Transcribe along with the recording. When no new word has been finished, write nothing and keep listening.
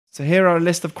So here are a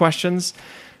list of questions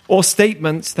or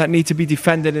statements that need to be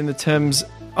defended in the terms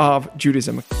of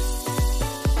Judaism.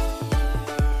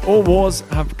 All wars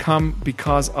have come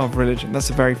because of religion. That's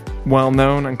a very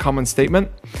well-known and common statement.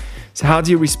 So how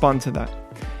do you respond to that?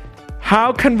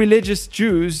 How can religious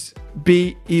Jews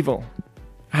be evil?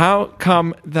 How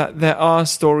come that there are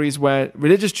stories where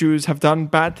religious Jews have done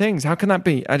bad things? How can that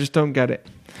be? I just don't get it.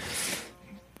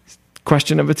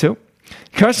 Question number 2.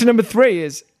 Question number 3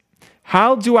 is,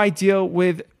 how do I deal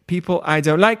with people I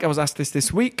don't like? I was asked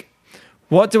this week.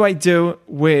 What do I do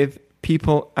with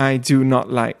people I do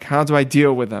not like? How do I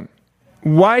deal with them?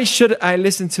 Why should I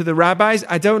listen to the rabbis?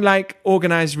 I don't like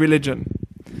organized religion.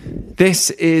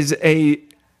 This is a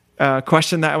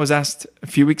question that I was asked a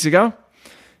few weeks ago.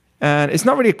 And it's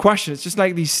not really a question. It's just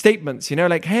like these statements,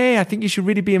 like, hey, I think you should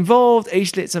really be involved.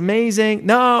 Actually, it's amazing.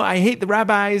 No, I hate the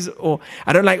rabbis, or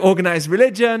I don't like organized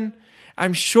religion.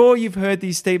 I'm sure you've heard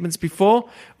these statements before,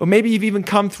 or maybe you've even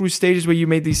come through stages where you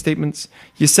made these statements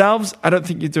yourselves. I don't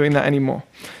think you're doing that anymore.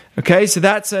 Okay, so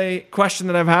that's a question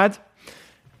that I've had.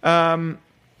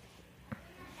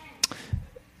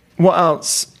 What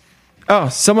else? Oh,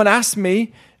 someone asked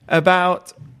me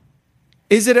about,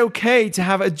 is it okay to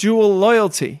have a dual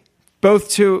loyalty,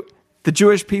 both to the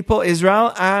Jewish people,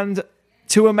 Israel, and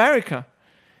to America?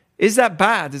 Is that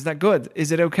bad? Is that good?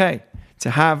 Is it okay to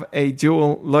have a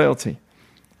dual loyalty?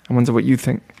 I wonder what you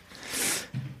think.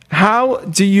 How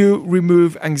do you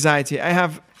remove anxiety? I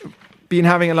have been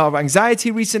having a lot of anxiety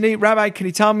recently. Rabbi, can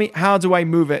you tell me, how do I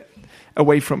move it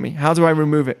away from me? How do I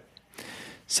remove it?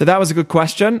 So that was a good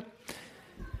question.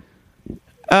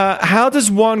 How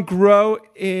does one grow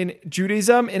in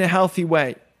Judaism in a healthy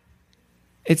way?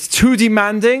 It's too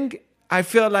demanding. I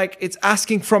feel like it's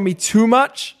asking from me too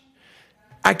much.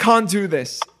 I can't do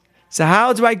this. So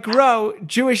how do I grow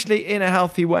Jewishly in a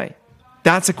healthy way?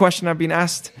 That's a question I've been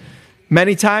asked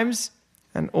many times,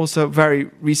 and also very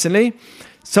recently.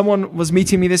 Someone was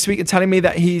meeting me this week and telling me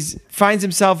that he finds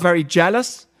himself very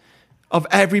jealous of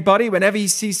everybody. Whenever he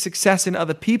sees success in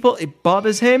other people, it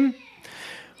bothers him.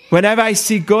 Whenever I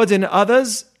see good in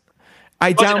others,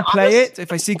 I downplay it.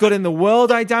 If I see good in the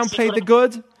world, I downplay the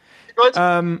good.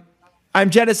 I'm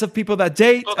jealous of people that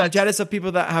date. I'm jealous of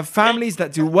people that have families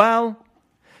that do well.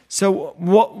 So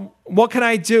what can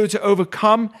I do to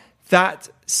overcome that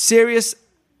serious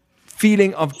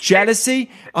feeling of jealousy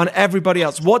on everybody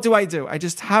else? What do? I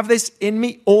just have this in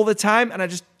me all the time, and I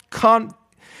just can't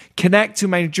connect to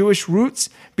my Jewish roots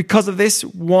because of this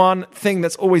one thing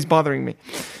that's always bothering me.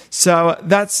 So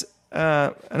that's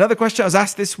another question I was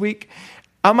asked this week.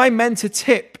 Am I meant to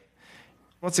tip,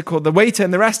 the waiter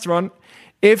in the restaurant,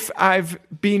 if I've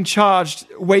been charged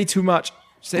way too much?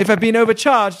 So if I've been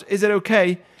overcharged, is it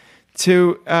okay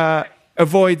to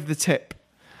avoid the tip?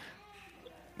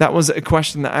 That was a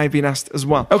question that I've been asked as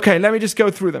well. Okay, let me just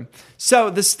go through them. So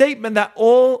the statement that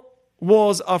all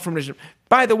wars are from religion.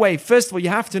 By the way, first of all, you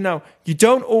have to know, you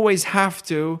don't always have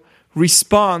to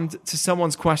respond to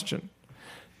someone's question.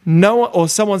 Or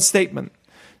someone's statement.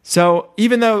 So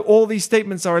even though all these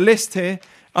statements are a list here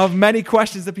of many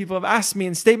questions that people have asked me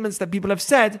and statements that people have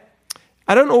said,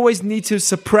 I don't always need to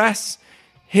suppress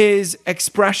his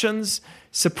expressions,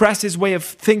 suppress his way of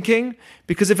thinking,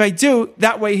 because if I do,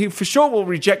 that way he for sure will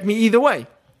reject me either way.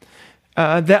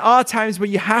 There are times where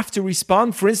you have to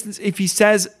respond. For instance, if he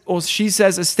says or she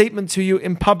says a statement to you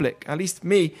in public, at least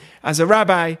me, as a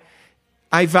rabbi,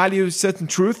 I value certain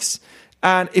truths.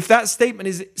 And if that statement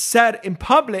is said in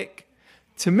public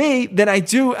to me, then I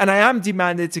do, and I am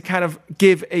demanded to kind of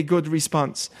give a good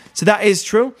response. So that is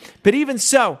true. But even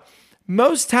so,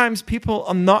 most times people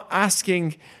are not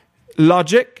asking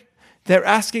logic. They're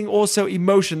asking also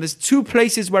emotion. There's two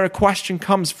places where a question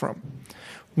comes from.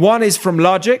 One is from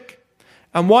logic,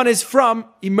 and one is from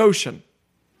emotion.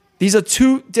 These are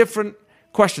two different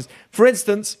questions. For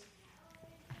instance,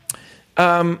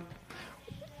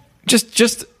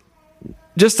 just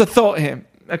a thought here,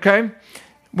 okay?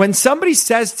 When somebody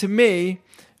says to me,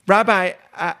 Rabbi,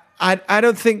 I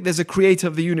don't think there's a creator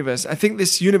of the universe. I think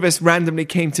this universe randomly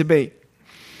came to be.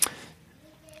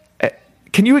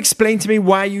 Can you explain to me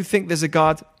why you think there's a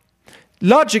God?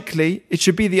 Logically, it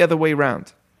should be the other way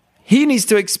around. He needs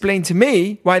to explain to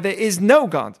me why there is no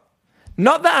God.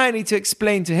 Not that I need to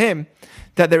explain to him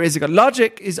that there is a God.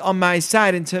 Logic is on my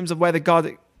side in terms of whether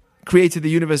God created the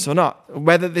universe or not.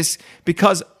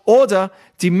 Because order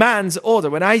demands order.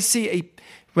 When I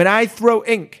throw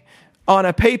ink on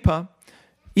a paper,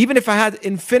 even if I had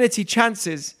infinity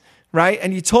chances, right?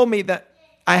 And you told me that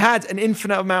I had an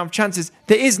infinite amount of chances,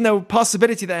 there is no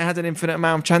possibility that I had an infinite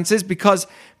amount of chances, because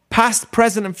past,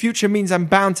 present, and future means I'm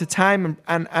bound to time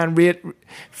and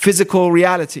physical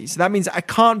reality. So that means I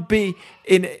can't be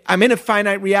I'm in a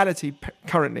finite reality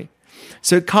currently.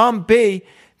 So it can't be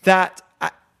that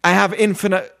I have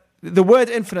infinite. The word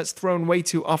infinite's thrown way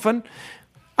too often.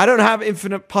 I don't have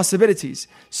infinite possibilities.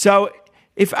 So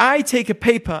if I take a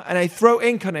paper and I throw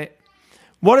ink on it,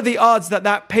 what are the odds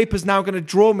that paper's now going to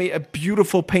draw me a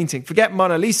beautiful painting? Forget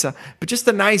Mona Lisa, but just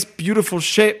a nice, beautiful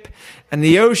ship and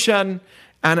the ocean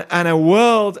and a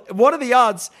world. What are the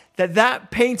odds that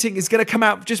painting is going to come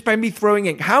out just by me throwing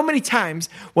ink? How many times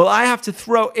will I have to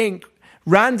throw ink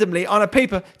randomly on a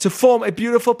paper to form a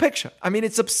beautiful picture? I mean,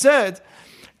 it's absurd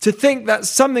to think that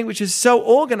something which is so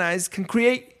organized can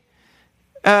be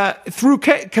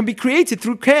created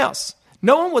through chaos.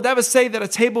 No one would ever say that a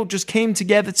table just came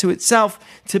together to itself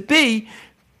to be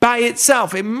by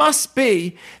itself. It must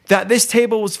be that this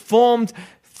table was formed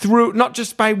through not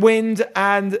just by wind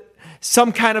and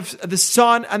some kind of the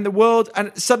sun and the world,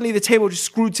 and suddenly the table just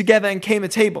screwed together and came a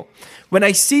table. When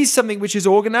I see something which is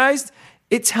organized,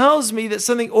 it tells me that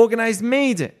something organized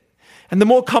made it. And the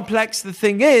more complex the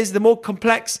thing is, the more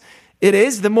complex it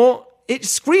is, the more it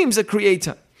screams a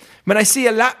creator. When I see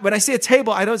a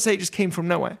table, I don't say it just came from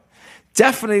nowhere.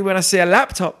 Definitely when I see a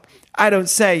laptop, I don't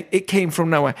say it came from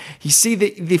nowhere. You see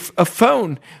a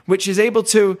phone, which is able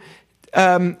to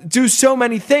do so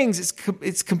many things.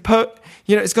 It's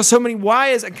got so many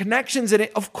wires and connections in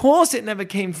it. Of course, it never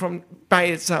came from by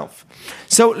itself.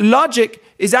 So logic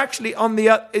is actually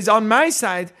is on my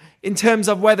side in terms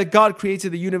of whether God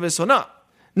created the universe or not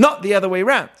the other way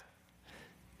around.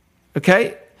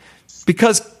 Okay,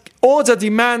 because order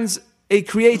demands a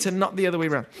creator, not the other way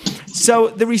around. So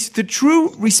the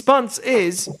true response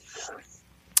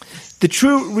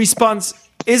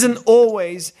isn't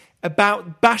always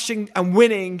about bashing and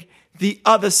winning the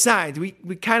other side. We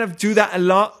kind of do that a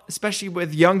lot, especially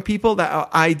with young people that are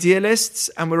idealists,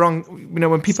 and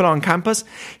when people are on campus,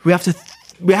 we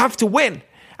have to win.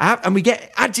 And we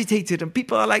get agitated, and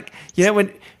people are like,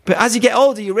 but as you get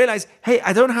older, you realize, hey,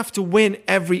 I don't have to win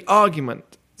every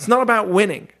argument. It's not about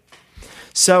winning.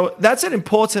 So that's an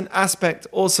important aspect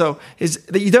also, is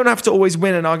that you don't have to always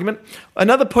win an argument.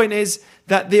 Another point is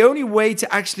that the only way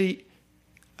to actually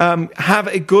have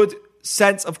a good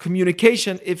sense of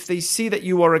communication, if they see that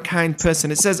you are a kind person.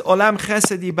 It says, Olam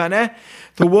chesed yibaneh,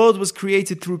 the world was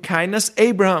created through kindness.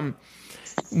 Abraham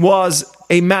was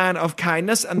a man of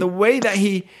kindness, and the way that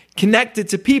he connected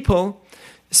to people,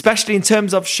 especially in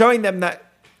terms of showing them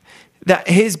that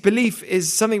his belief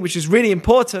is something which is really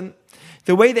important,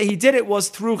 the way that he did it was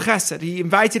through chesed. He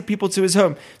invited people to his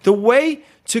home. The way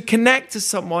to connect to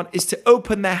someone is to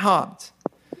open their heart,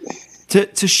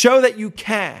 to show that you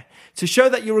care, to show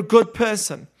that you're a good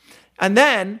person. And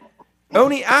then,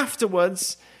 only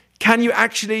afterwards, can you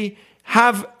actually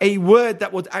have a word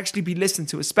that would actually be listened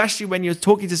to, especially when you're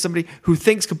talking to somebody who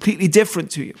thinks completely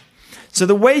different to you. So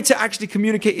the way to actually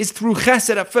communicate is through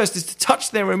chesed at first, is to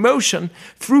touch their emotion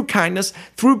through kindness,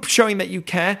 through showing that you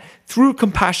care, through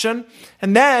compassion,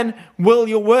 and then will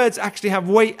your words actually have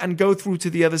weight and go through to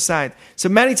the other side. So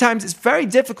many times it's very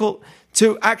difficult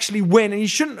to actually win, and you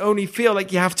shouldn't only feel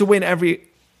like you have to win every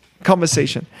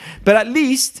conversation. But at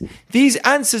least these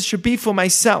answers should be for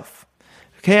myself.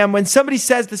 Okay, and when somebody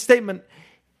says the statement,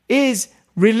 is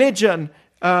religion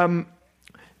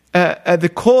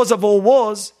the cause of all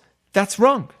wars? That's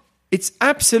wrong. It's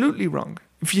absolutely wrong.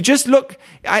 If you just look,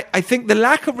 I think the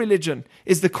lack of religion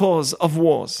is the cause of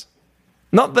wars,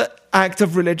 not the act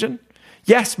of religion.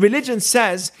 Yes, religion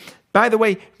says, by the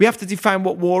way, we have to define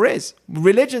what war is.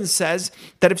 Religion says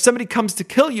that if somebody comes to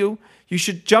kill you, you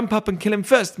should jump up and kill him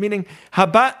first, meaning,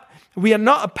 habat, we are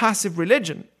not a passive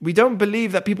religion. We don't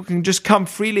believe that people can just come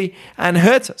freely and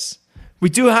hurt us. We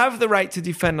do have the right to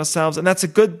defend ourselves, and that's a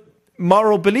good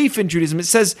moral belief in Judaism. It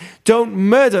says, don't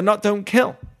murder, not don't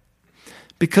kill.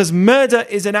 Because murder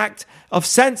is an act of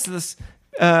senseless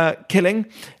killing,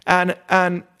 and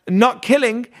not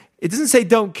killing, it doesn't say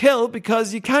don't kill,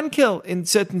 because you can kill in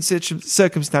certain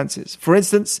circumstances. For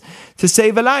instance, to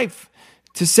save a life,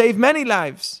 to save many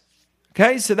lives.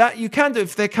 Okay, so that you can do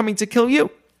if they're coming to kill you.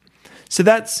 So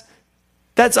that's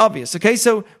obvious. Okay,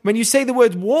 so when you say the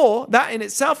word war, that in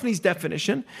itself needs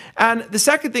definition. And the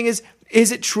second thing is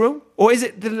it true? Or is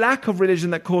it the lack of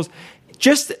religion that caused?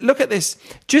 Just look at this.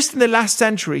 Just in the last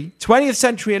century, 20th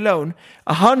century alone,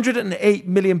 108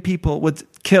 million people were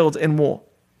killed in war.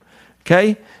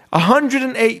 Okay?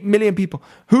 108 million people.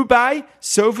 Who by?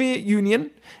 Soviet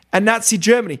Union and Nazi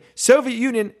Germany. Soviet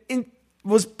Union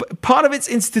part of its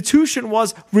institution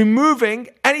was removing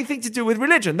anything to do with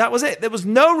religion. That was it. There was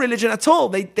no religion at all.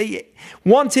 They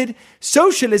wanted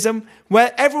socialism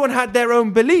where everyone had their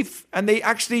own belief, and they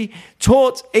actually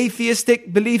taught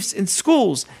atheistic beliefs in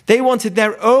schools. They wanted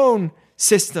their own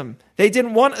system. They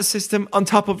didn't want a system on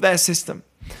top of their system.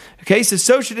 Okay, so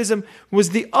socialism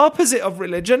was the opposite of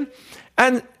religion.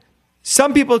 And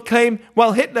some people claim,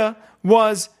 well, Hitler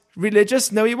was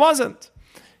religious. No, he wasn't.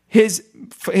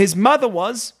 His mother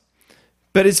was,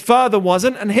 but his father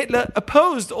wasn't. And Hitler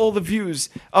opposed all the views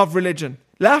of religion,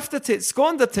 laughed at it,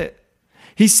 scorned at it.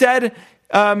 He said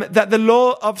that the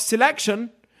law of selection,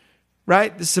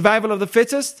 right, the survival of the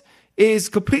fittest, is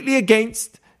completely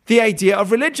against the idea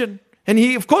of religion. And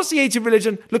of course he hated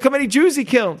religion. Look how many Jews he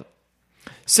killed.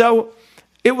 So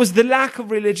it was the lack of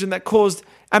religion that caused,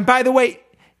 and by the way,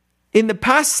 in the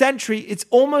past century, it's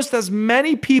almost as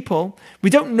many people, we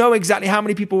don't know exactly how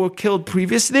many people were killed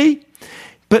previously,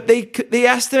 but they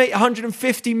estimate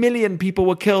 150 million people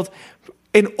were killed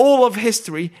in all of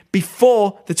history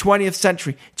before the 20th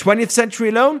century. 20th century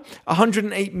alone,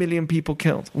 108 million people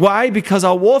killed. Why? Because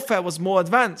our warfare was more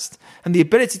advanced, and the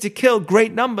ability to kill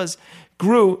great numbers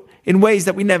grew in ways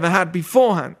that we never had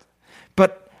beforehand.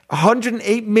 But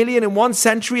 108 million in one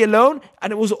century alone,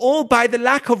 and it was all by the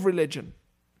lack of religion.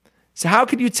 So how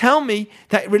can you tell me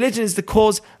that religion is the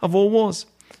cause of all wars?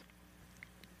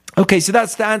 Okay, so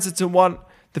that's the answer to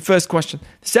the first question.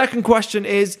 The second question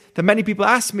is, that many people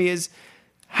ask me is,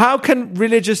 how can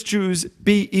religious Jews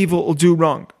be evil or do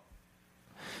wrong?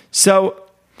 So,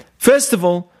 first of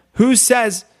all, who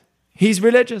says he's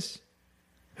religious?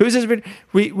 Who says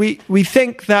we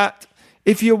think that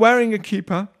if you're wearing a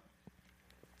kippah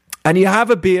and you have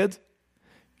a beard,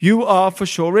 you are for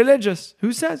sure religious.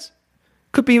 Who says?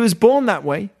 Could be he was born that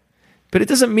way, but it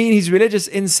doesn't mean he's religious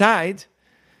inside.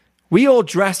 We all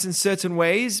dress in certain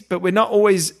ways, but we're not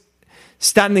always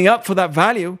standing up for that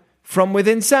value from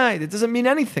within inside. It doesn't mean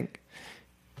anything.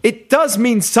 It does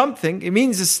mean something. It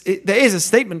means there is a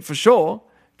statement for sure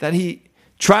that he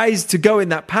tries to go in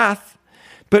that path,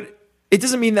 but it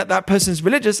doesn't mean that that person is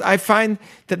religious. I find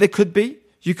that there could be.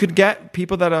 You could get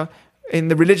people that are in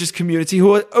the religious community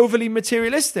who are overly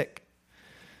materialistic,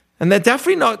 and they're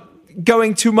definitely not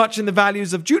going too much in the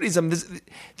values of Judaism.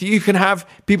 You can have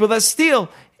people that steal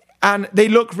and they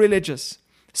look religious.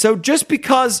 So just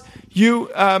because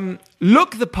you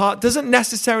look the part doesn't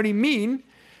necessarily mean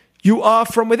you are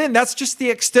from within. That's just the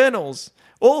externals.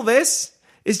 All this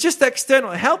is just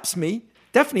external. It helps me,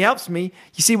 definitely helps me.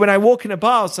 You see, when I walk in a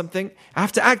bar or something, I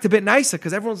have to act a bit nicer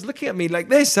because everyone's looking at me like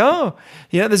this. Oh,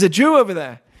 there's a Jew over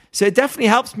there. So it definitely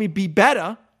helps me be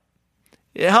better.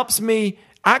 It helps me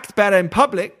act better in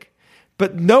public.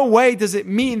 But no way does it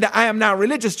mean that I am now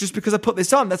religious just because I put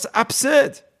this on. That's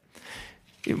absurd.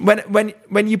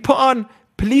 When you put on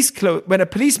police clothes, when a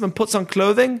policeman puts on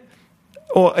clothing,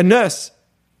 or a nurse,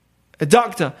 a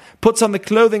doctor puts on the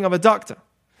clothing of a doctor,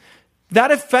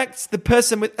 that affects the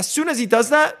person. As soon as he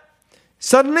does that,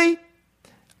 suddenly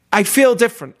I feel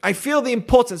different. I feel the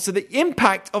importance. So the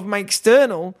impact of my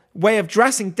external way of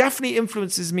dressing definitely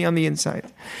influences me on the inside.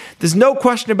 There's no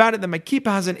question about it that my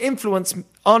kippah has an influence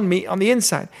on me on the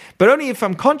inside, but only if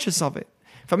I'm conscious of it.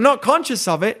 If I'm not conscious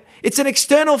of it, it's an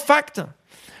external factor.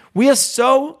 We are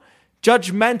so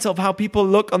judgmental of how people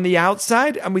look on the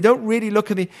outside, and we don't really look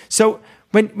at the... So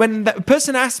when the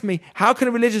person asks me, how can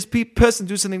a religious person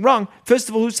do something wrong? First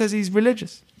of all, who says he's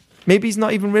religious? Maybe he's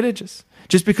not even religious.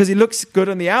 Just because he looks good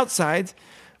on the outside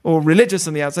or religious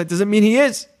on the outside doesn't mean he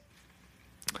is.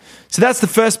 So that's the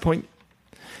first point.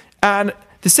 And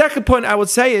the second point I would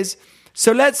say is,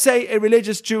 so let's say a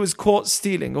religious Jew is caught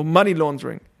stealing or money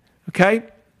laundering. Okay?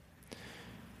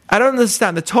 I don't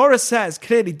understand. The Torah says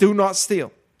clearly, do not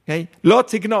steal. Okay? Lo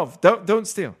tignov, don't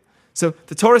steal. So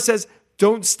the Torah says,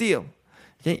 don't steal.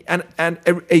 Okay? And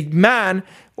a man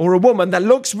or a woman that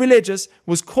looks religious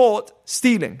was caught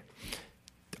stealing.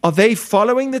 Are they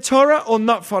following the Torah or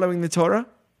not following the Torah?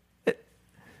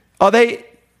 Are they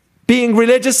being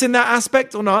religious in that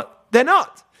aspect or not? They're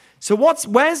not. So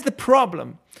where's the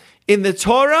problem? In the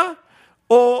Torah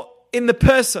or in the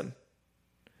person?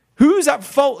 Who's at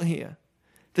fault here?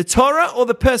 The Torah or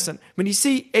the person? When you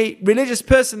see a religious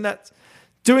person that's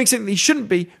doing something he shouldn't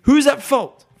be, who's at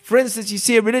fault? For instance, you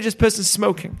see a religious person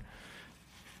smoking.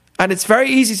 And it's very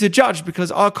easy to judge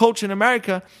because our culture in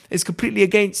America is completely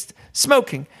against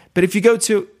smoking. But if you go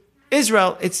to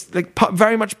Israel, it's like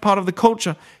very much part of the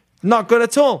culture. Not good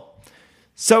at all.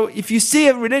 So if you see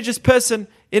a religious person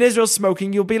in Israel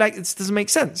smoking, you'll be like, this doesn't make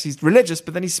sense. He's religious,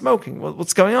 but then he's smoking.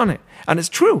 What's going on here? And it's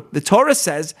true. The Torah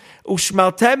says, you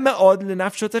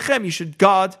should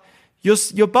guard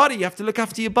your body. You have to look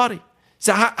after your body.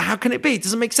 So how can it be? It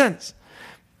doesn't make sense.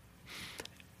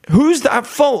 Who's at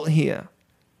fault here?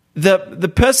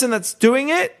 The person that's doing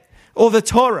it or the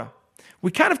Torah?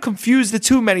 We kind of confuse the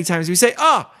two many times. We say,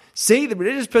 see, the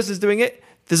religious person is doing it.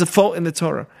 There's a fault in the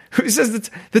Torah. Who says that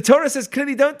the Torah says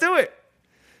clearly don't do it?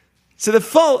 So the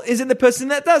fault is in the person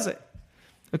that does it.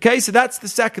 Okay, so that's the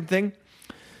second thing.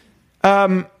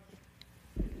 The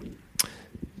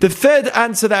third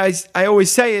answer that I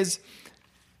always say is,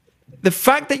 the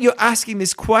fact that you're asking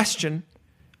this question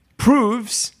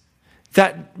proves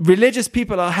that religious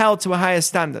people are held to a higher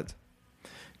standard.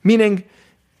 Meaning,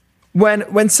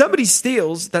 when somebody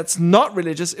steals that's not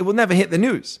religious, it will never hit the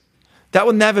news. That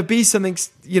will never be something,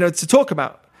 to talk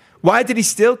about. Why did he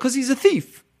steal? Because he's a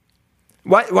thief.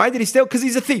 Why did he steal? Because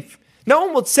he's a thief. No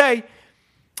one would say,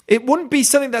 it wouldn't be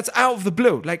something that's out of the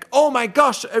blue. Like, oh my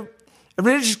gosh, a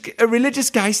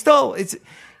religious guy stole. It's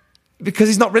because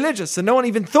he's not religious. So no one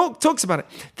even talks about it.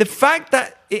 The fact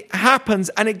that it happens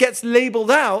and it gets labeled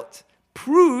out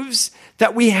proves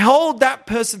that we hold that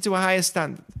person to a higher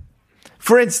standard.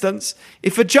 For instance,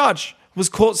 if a judge was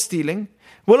caught stealing,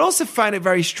 we'll also find it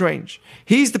very strange.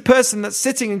 He's the person that's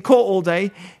sitting in court all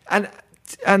day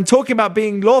and talking about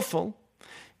being lawful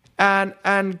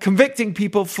and convicting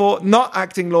people for not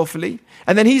acting lawfully,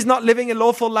 and then he's not living a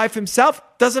lawful life himself.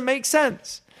 Doesn't make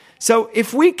sense. So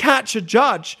if we catch a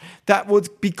judge that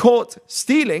would be caught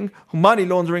stealing, money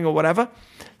laundering or whatever,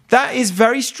 that is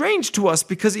very strange to us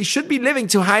because he should be living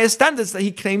to higher standards that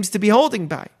he claims to be holding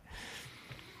by.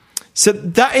 So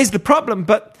that is the problem.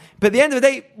 But at the end of the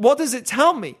day, what does it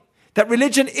tell me? That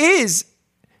religion is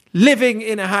living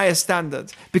in a higher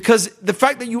standard. Because the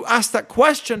fact that you ask that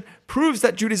question proves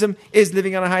that Judaism is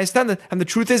living on a higher standard. And the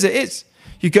truth is, it is.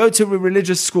 You go to a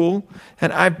religious school,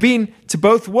 and I've been to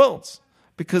both worlds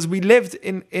because we lived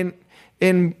in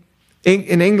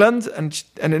England and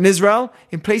in Israel,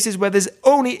 in places where there's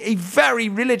only a very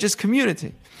religious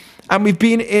community. And we've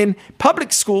been in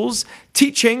public schools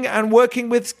teaching and working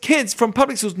with kids from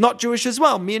public schools, not Jewish as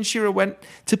well. Me and Shira went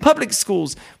to public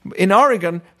schools. In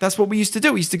Oregon, that's what we used to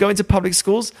do. We used to go into public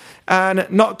schools and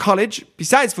not college,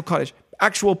 besides for college,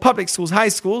 actual public schools, high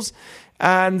schools,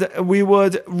 and we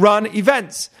would run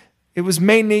events. It was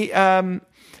mainly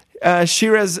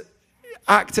Shira's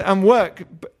act and work.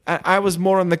 I was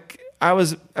more on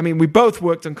we both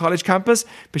worked on college campus,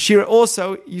 but Shira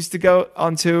also used to go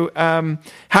onto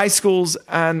high schools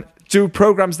and do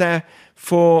programs there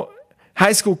for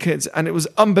high school kids, and it was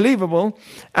unbelievable.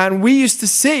 And we used to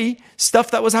see stuff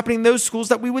that was happening in those schools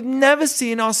that we would never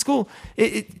see in our school.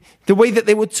 The way that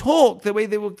they would talk, the way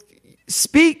they would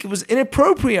speak, was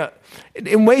inappropriate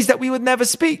in ways that we would never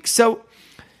speak. So,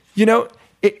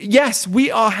 yes, we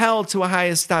are held to a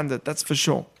higher standard, that's for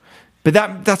sure. But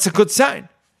that's a good sign.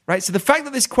 Right? So the fact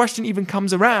that this question even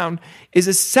comes around is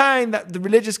a sign that the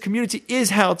religious community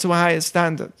is held to a higher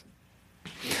standard.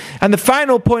 And the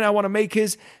final point I want to make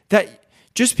is that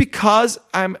just because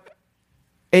I'm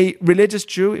a religious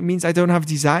Jew, it means I don't have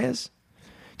desires.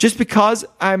 Just because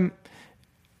I'm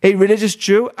a religious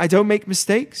Jew, I don't make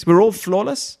mistakes. We're all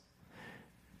flawless.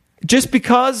 Just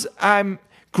because I'm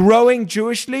growing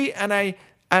Jewishly and I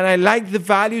like the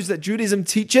values that Judaism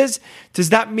teaches, does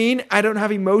that mean I don't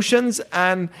have emotions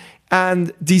and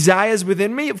desires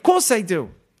within me? Of course I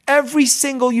do. Every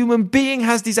single human being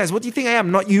has desires. What do you think I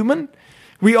am? Not human?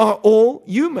 We are all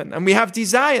human and we have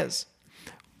desires.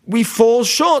 We fall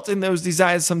short in those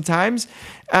desires sometimes.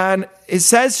 And it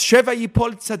says, Sheva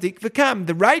yipol tzadik v'kam.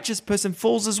 The righteous person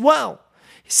falls as well.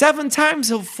 7 times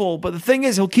he'll fall, but the thing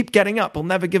is, he'll keep getting up. He'll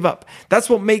never give up. That's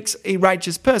what makes a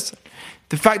righteous person.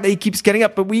 The fact that he keeps getting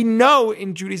up. But we know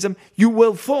in Judaism, you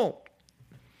will fall.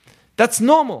 That's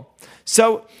normal.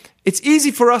 So it's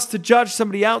easy for us to judge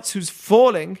somebody else who's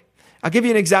falling. I'll give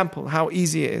you an example how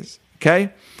easy it is.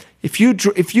 Okay? If you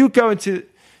go in the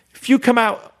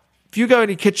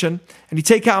kitchen and you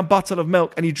take out a bottle of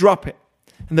milk and you drop it,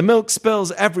 and the milk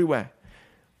spills everywhere,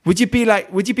 would you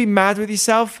be mad with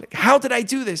yourself? Like, how did I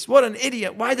do this? What an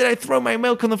idiot. Why did I throw my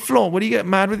milk on the floor? Would you get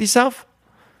mad with yourself?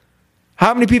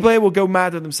 How many people here will go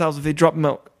mad with themselves if they drop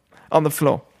milk on the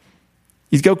floor?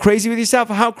 You'd go crazy with yourself?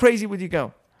 How crazy would you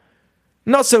go?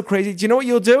 Not so crazy. Do you know what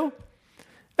you'll do?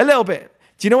 A little bit.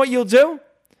 Do you know what you'll do?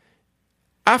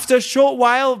 After a short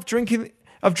while of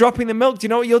dropping the milk, do you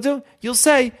know what you'll do? You'll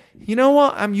say, you know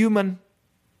what? I'm human.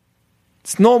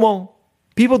 It's normal.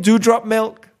 People do drop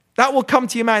milk. That will come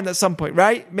to your mind at some point,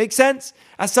 right? Make sense?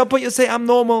 At some point you'll say, I'm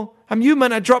normal. I'm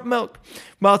human. I drop milk.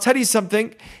 Well, I'll tell you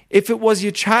something. If it was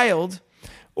your child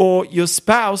or your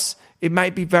spouse, it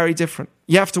might be very different.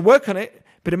 You have to work on it,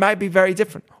 but it might be very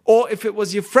different. Or if it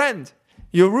was your friend,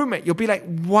 your roommate, you'll be like,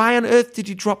 why on earth did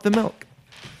you drop the milk?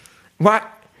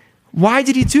 Why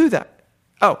did he do that?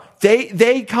 Oh,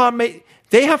 they can't make,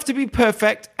 they have to be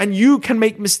perfect, and you can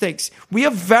make mistakes. We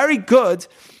are very good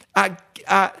at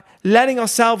letting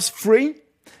ourselves free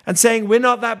and saying we're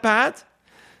not that bad.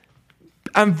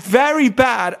 I'm very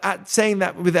bad at saying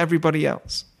that with everybody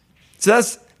else. So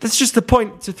that's just the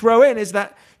point to throw in, is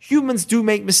that humans do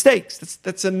make mistakes.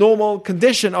 That's a normal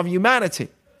condition of humanity.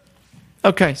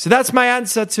 Okay, so that's my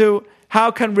answer to how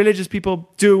can religious people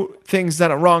do things that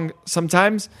are wrong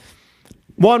sometimes.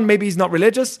 One, maybe he's not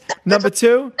religious. Number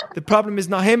two, the problem is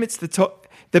not him, it's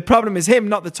the problem is him,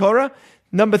 not the Torah.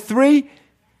 Number three,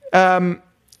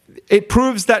 it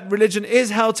proves that religion is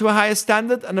held to a higher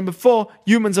standard. And number four,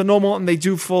 humans are normal and they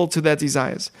do fall to their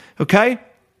desires. Okay?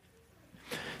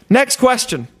 Next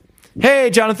question. Hey,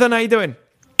 Jonathan, how you doing?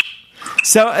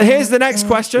 So here's the next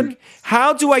question.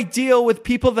 How do I deal with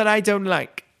people that I don't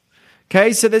like?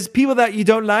 Okay, so there's people that you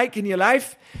don't like in your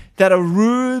life that are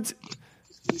rude,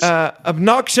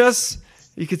 obnoxious.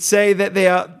 You could say that they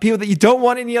are people that you don't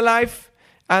want in your life.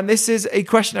 And this is a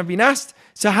question I've been asked.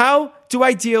 So how do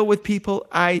I deal with people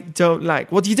I don't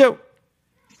like? What do you do?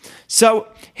 So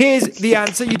here's the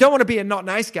answer. You don't want to be a not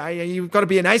nice guy. You've got to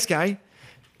be a nice guy.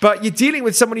 But you're dealing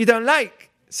with someone you don't like.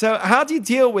 So how do you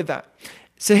deal with that?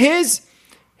 So here's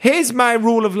my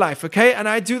rule of life, okay? And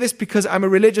I do this because I'm a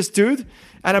religious dude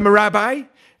and I'm a rabbi.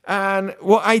 And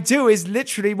what I do is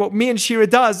literally what me and Shira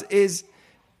does is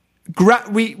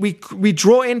we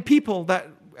draw in people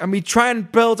and we try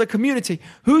and build a community.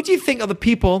 Who do you think are the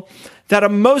people that are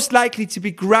most likely to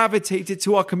be gravitated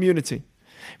to our community?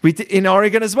 We did in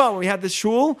Oregon as well. We had the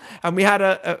shul, and we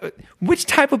had which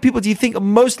type of people do you think are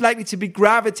most likely to be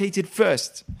gravitated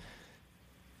first?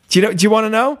 Do you want to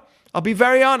know? I'll be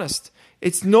very honest.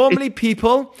 It's normally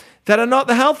people that are not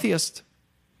the healthiest.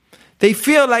 They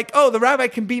feel like, oh, the rabbi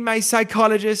can be my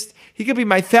psychologist. He can be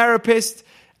my therapist.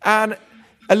 And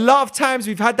a lot of times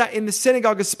we've had that in the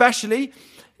synagogue especially,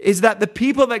 is that the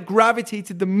people that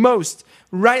gravitated the most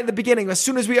right at the beginning, as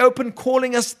soon as we opened,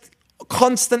 calling us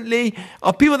constantly,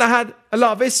 are people that had a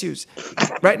lot of issues,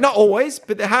 right? Not always,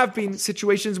 but there have been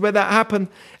situations where that happened,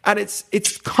 and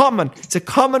it's common. It's a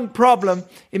common problem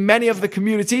in many of the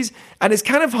communities, and it's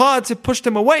kind of hard to push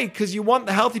them away because you want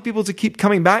the healthy people to keep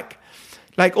coming back,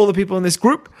 like all the people in this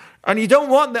group, and you don't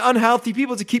want the unhealthy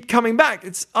people to keep coming back.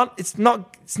 It's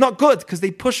not good because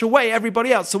they push away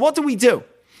everybody else. So what do we do?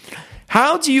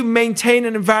 How do you maintain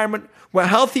an environment where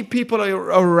healthy people are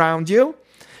around you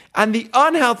and the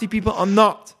unhealthy people are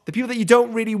not? The people that you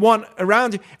don't really want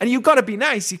around you. And you've got to be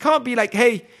nice. You can't be like,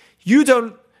 hey, you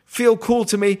don't feel cool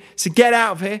to me, so get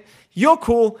out of here. You're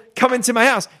cool, come into my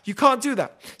house. You can't do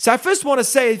that. So I first want to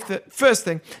say, the first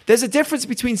thing, there's a difference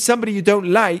between somebody you don't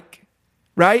like,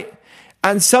 right,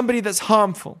 and somebody that's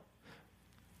harmful.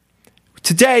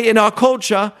 Today in our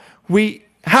culture, we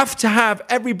have to have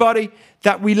everybody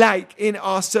that we like in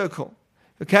our circle.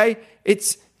 Okay?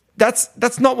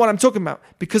 That's not what I'm talking about.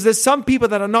 Because there's some people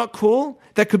that are not cool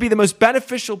that could be the most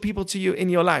beneficial people to you in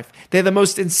your life. They're the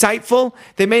most insightful.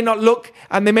 They may not look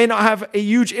and they may not have a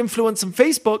huge influence on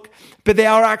Facebook, but they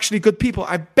are actually good people.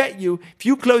 I bet you, if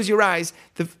you close your eyes,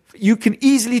 you can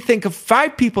easily think of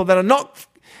 5 people that are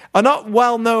not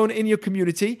well known in your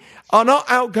community, are not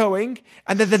outgoing,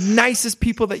 and they're the nicest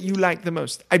people that you like the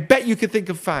most. I bet you could think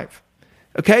of 5.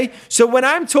 Okay? So when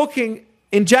I'm talking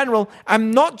in general,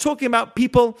 I'm not talking about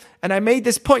people, and I made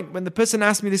this point when the person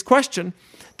asked me this question.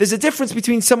 There's a difference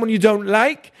between someone you don't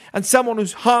like and someone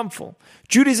who's harmful.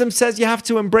 Judaism says you have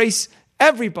to embrace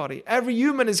everybody. Every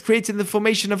human is created in the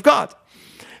formation of God.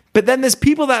 But then there's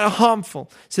people that are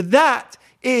harmful. So that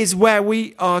is where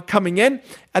we are coming in.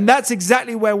 And that's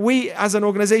exactly where we as an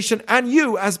organization and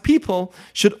you as people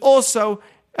should also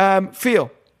feel.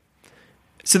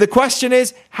 So the question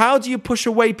is, how do you push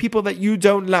away people that you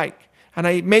don't like? And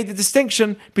I made the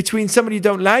distinction between somebody you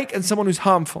don't like and someone who's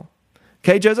harmful.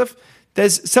 Okay, Joseph?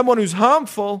 There's someone who's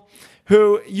harmful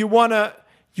who you want to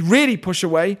really push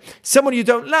away. Someone you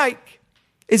don't like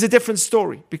is a different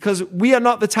story, because we are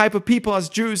not the type of people as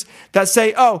Jews that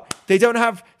say, oh, they don't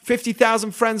have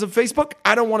 50,000 friends on Facebook,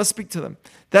 I don't want to speak to them.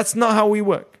 That's not how we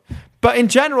work. But in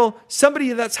general,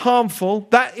 somebody that's harmful,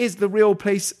 that is the real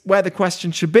place where the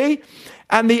question should be.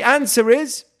 And the answer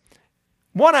is,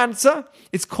 one answer,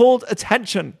 it's called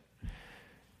attention.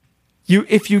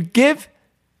 If you give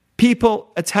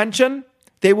people attention,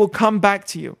 they will come back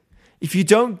to you. If you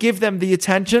don't give them the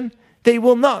attention, they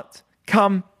will not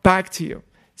come back to you.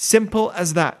 Simple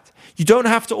as that. You don't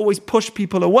have to always push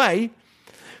people away,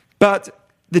 but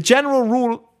the general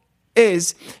rule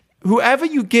is whoever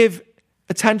you give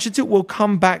attention to will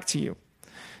come back to you.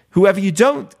 Whoever you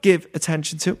don't give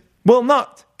attention to will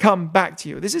not come back to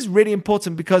you. This is really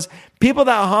important because people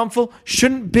that are harmful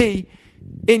shouldn't be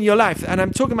in your life. And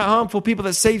I'm talking about harmful people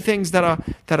that say things that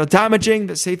are damaging,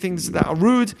 that say things that are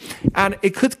rude. And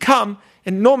it could come,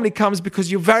 and normally comes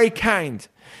because you're very kind.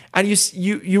 And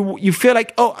you feel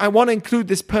like, oh, I want to include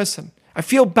this person. I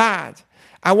feel bad.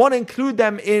 I want to include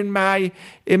them in my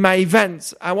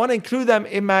events. I want to include them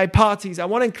in my parties. I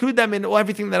want to include them in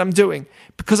everything that I'm doing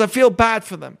because I feel bad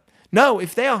for them. No,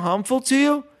 if they are harmful to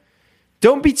you,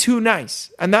 don't be too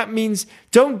nice. And that means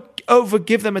don't over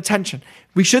give them attention.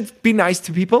 We should be nice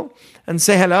to people and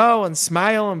say hello and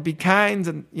smile and be kind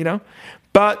and,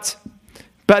 But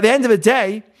at the end of the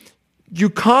day, you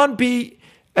can't be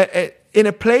in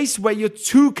a place where you're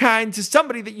too kind to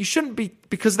somebody that you shouldn't be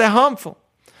because they're harmful.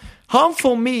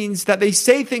 Harmful means that they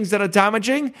say things that are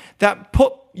damaging, that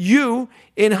put you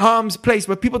in harm's place,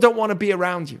 where people don't want to be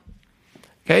around you.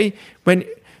 Okay? When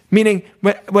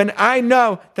I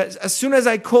know that as soon as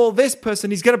I call this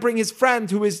person, he's going to bring his friend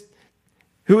who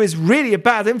is really a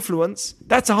bad influence,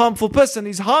 that's a harmful person.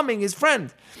 He's harming his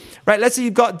friend. Right? Let's say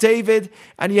you've got David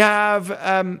and you have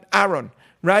Aaron.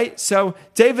 Right? So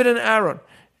David and Aaron.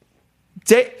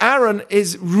 Aaron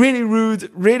is really rude,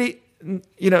 really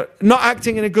not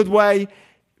acting in a good way,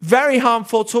 very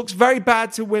harmful, talks very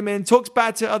bad to women, talks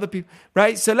bad to other people,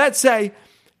 right? So let's say,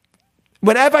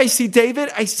 whenever I see David,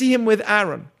 I see him with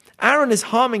Aaron. Aaron is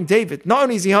harming David. Not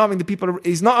only is he harming the people,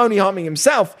 he's not only harming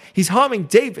himself, he's harming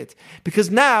David.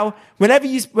 Because now,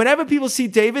 whenever people see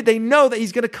David, they know that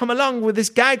he's going to come along with this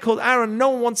guy called Aaron. No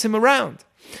one wants him around.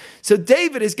 So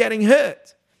David is getting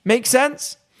hurt. Make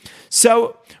sense?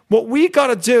 So what we got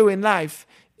to do in life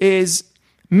is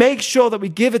make sure that we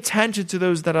give attention to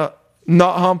those that are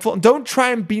not harmful. And don't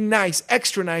try and be nice,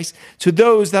 extra nice, to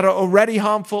those that are already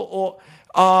harmful or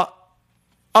are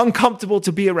uncomfortable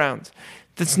to be around.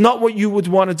 That's not what you would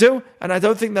want to do, and I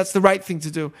don't think that's the right thing to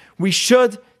do. We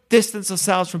should distance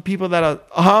ourselves from people that are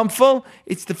harmful.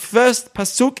 It's the first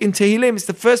pasuk in Tehillim. It's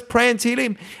the first prayer in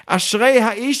Tehillim. Ashrei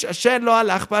ha'ish asher lo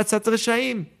halach ba'atzat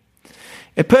reshaim.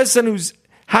 A person who's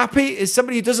happy is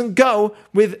somebody who doesn't go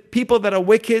with people that are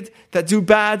wicked, that do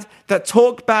bad, that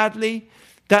talk badly,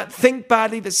 that think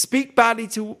badly, that speak badly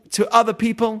to other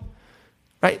people.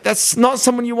 Right? That's not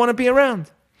someone you want to be around.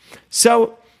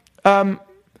 So,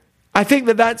 I think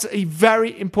that's a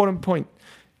very important point.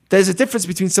 There's a difference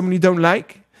between someone you don't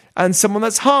like and someone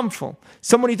that's harmful.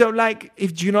 Someone you don't like,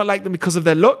 if you not like them because of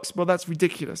their looks, well, that's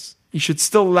ridiculous. You should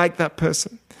still like that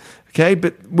person. Okay?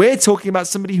 But we're talking about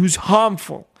somebody who's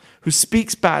harmful, who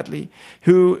speaks badly,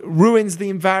 who ruins the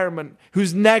environment,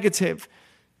 who's negative.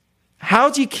 How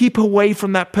do you keep away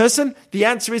from that person? The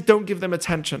answer is don't give them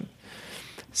attention.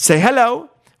 Say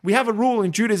hello. We have a rule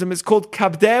in Judaism. It's called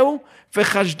kabdeu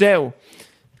v'chashdeu.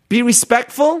 Be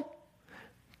respectful,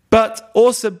 but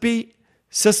also be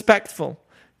suspectful.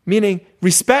 Meaning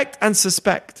respect and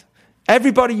suspect.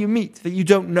 Everybody you meet that you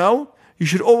don't know, you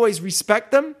should always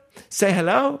respect them. Say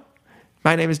hello.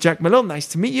 My name is Jack Malone. Nice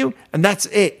to meet you. And that's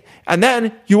it. And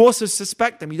then you also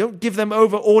suspect them. You don't give them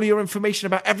over all your information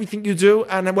about everything you do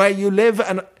and where you live,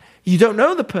 and you don't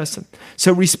know the person.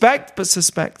 So respect, but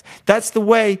suspect. That's the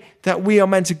way that we are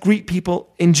meant to greet people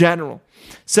in general.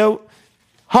 So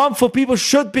harmful people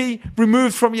should be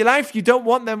removed from your life. You don't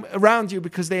want them around you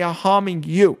because they are harming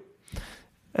you.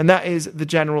 And that is the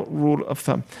general rule of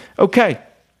thumb. Okay.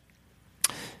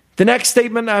 The next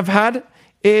statement I've had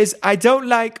is, I don't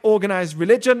like organized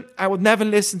religion. I would never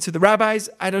listen to the rabbis.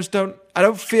 I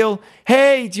don't feel,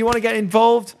 hey, do you want to get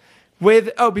involved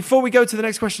with, before we go to the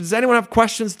next question, does anyone have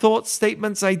questions, thoughts,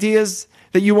 statements, ideas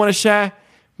that you want to share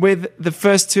with the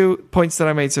first 2 points that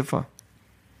I made so far?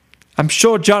 I'm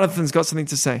sure Jonathan's got something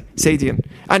to say, Sadian,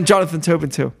 and Jonathan Tobin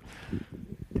too.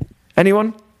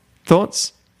 Anyone?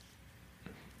 Thoughts?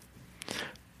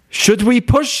 Should we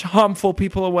push harmful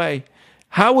people away?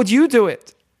 How would you do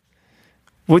it?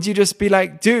 Would you just be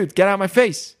like, dude, get out of my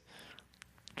face?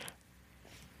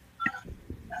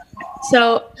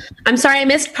 So I'm sorry I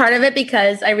missed part of it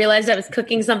because I realized I was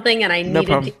cooking something and I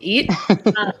needed to eat.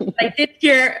 I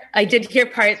did hear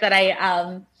part that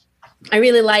I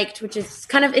really liked, which is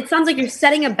kind of, it sounds like you're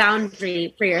setting a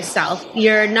boundary for yourself.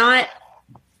 You're not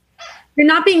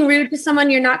being rude to someone.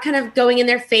 You're not kind of going in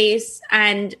their face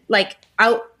and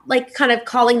kind of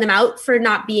calling them out for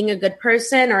not being a good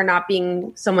person or not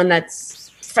being someone that's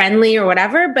friendly or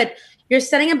whatever, but you're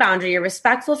setting a boundary. You're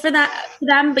respectful to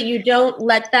them, but you don't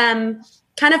let them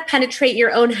kind of penetrate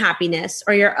your own happiness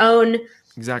or your own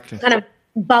kind of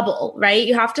bubble, right?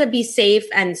 You have to be safe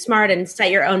and smart and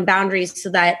set your own boundaries so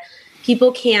that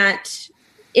people can't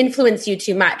influence you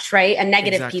too much, right? And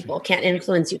negative people can't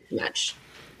influence you too much.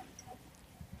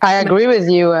 I agree with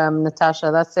you,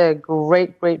 Natasha. That's a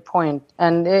great point.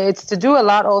 And it's to do a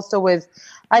lot also with,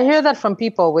 I hear that from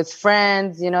people with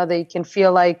friends, they can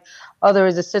feel like, oh, there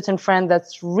is a certain friend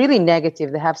that's really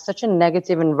negative. They have such a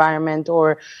negative environment,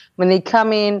 or when they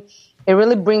come in, it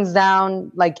really brings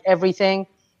down like everything.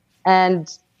 And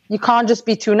you can't just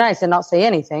be too nice and not say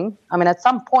anything. I mean, at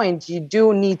some point, you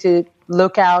do need to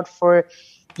look out for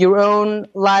your own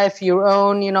life, your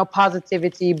own,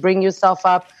 positivity, bring yourself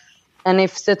up. And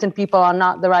if certain people are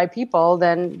not the right people,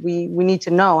 then we need to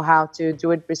know how to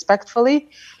do it respectfully.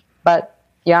 But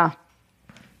yeah,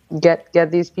 get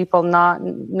these people not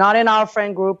in our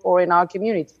friend group or in our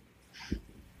community.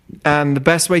 And the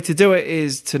best way to do it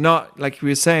is to not, like we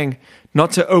were saying,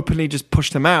 not to openly just push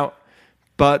them out,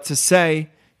 but to say,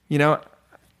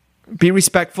 be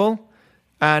respectful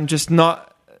and just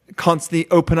not constantly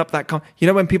open up that.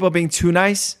 When people are being too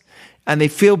nice and they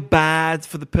feel bad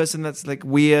for the person that's like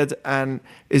weird and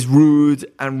is rude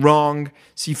and wrong.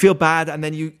 So you feel bad and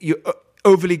then you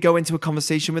overly go into a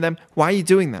conversation with them. Why are you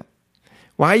doing that?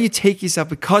 Why are you taking yourself?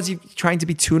 Because you're trying to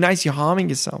be too nice, you're harming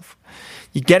yourself.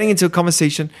 You're getting into a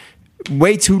conversation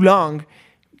way too long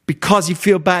because you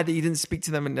feel bad that you didn't speak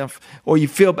to them enough, or you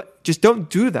feel bad. Just don't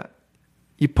do that.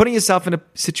 You're putting yourself in a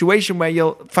situation where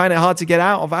you'll find it hard to get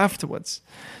out of afterwards.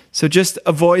 So just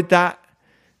avoid that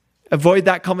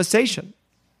conversation.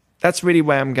 That's really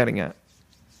where I'm getting at.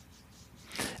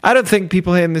 I don't think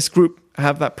people here in this group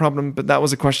have that problem, but that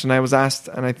was a question I was asked,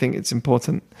 and I think it's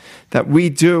important that we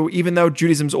do, even though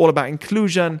Judaism is all about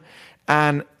inclusion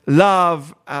and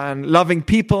love and loving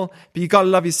people, but you got to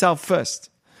love yourself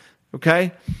first,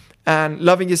 okay? And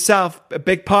loving yourself, a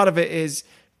big part of it is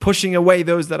pushing away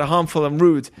those that are harmful and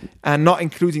rude and not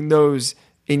including those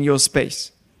in your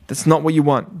space. That's not what you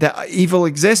want. That evil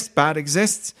exists, bad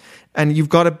exists, and you've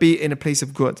got to be in a place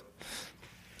of good.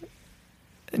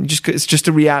 And it's just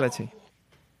a reality.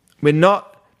 We're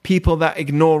not people that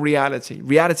ignore reality.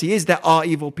 Reality is there are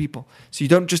evil people. So you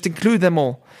don't just include them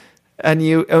all, and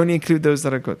you only include those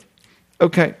that are good.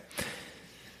 Okay.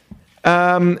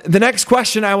 The next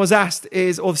question I was asked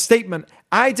is, or the statement,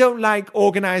 I don't like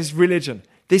organized religion.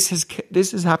 This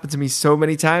has happened to me so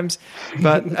many times,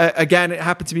 but again, it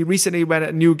happened to me recently when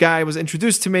a new guy was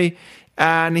introduced to me,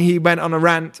 and he went on a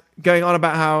rant going on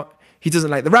about how he doesn't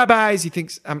like the rabbis. He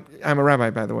thinks I'm a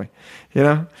rabbi, by the way.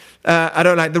 I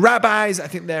don't like the rabbis. I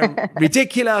think they're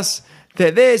ridiculous.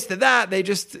 They're this, they're that.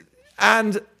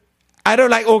 And I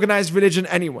don't like organized religion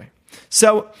anyway.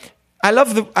 So I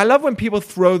love when people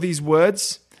throw these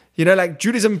words. Like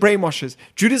Judaism brainwashes.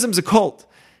 Judaism's a cult.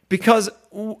 Because,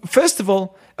 first of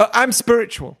all, I'm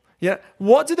spiritual. Yeah.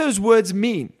 What do those words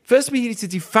mean? First, we need to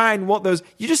define you're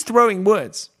just throwing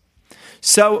words.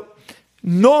 So,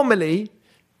 normally,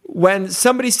 when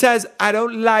somebody says, I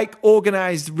don't like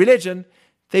organized religion,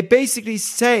 they're basically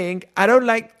saying, I don't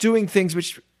like doing things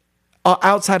which are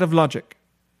outside of logic.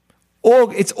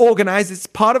 Or it's organized, it's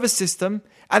part of a system,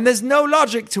 and there's no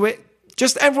logic to it.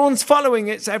 Just everyone's following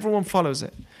it, so everyone follows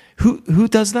it. Who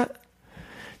does that?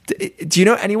 Do you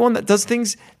know anyone that does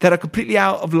things that are completely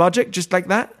out of logic, just like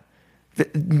that?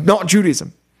 Not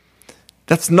Judaism.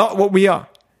 That's not what we are.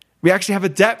 We actually have a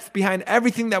depth behind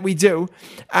everything that we do.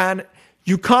 And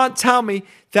you can't tell me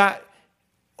that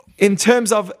in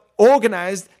terms of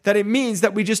organized, that it means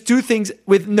that we just do things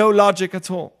with no logic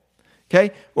at all.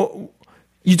 Okay? Well,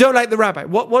 you don't like the rabbi.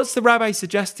 What's the rabbi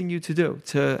suggesting you to do?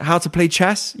 How to play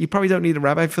chess? You probably don't need a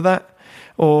rabbi for that.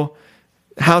 Or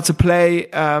how to play...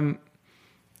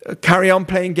 carry on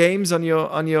playing games on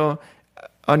your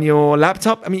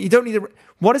laptop. I mean, you don't need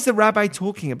what is the rabbi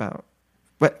talking about?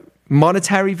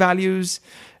 Monetary values,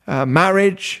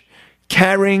 marriage,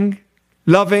 caring,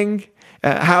 loving,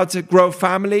 how to grow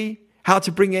family, how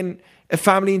to bring in a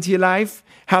family into your life,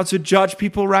 how to judge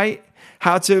people right,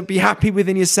 how to be happy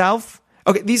within yourself.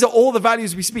 Okay, these are all the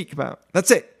values we speak about.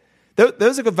 That's it.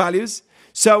 Those are good values.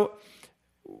 So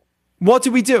what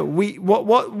do?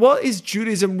 What is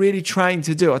Judaism really trying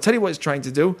to do? I'll tell you what it's trying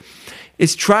to do.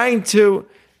 It's trying to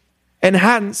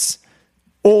enhance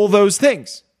all those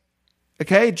things.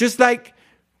 Okay? Just like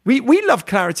we love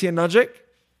clarity and logic.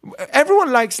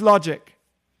 Everyone likes logic.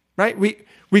 Right?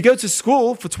 We go to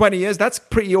school for 20 years. That's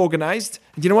pretty organized.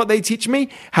 And you know what they teach me?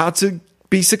 How to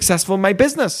be successful in my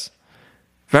business.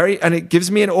 And it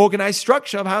gives me an organized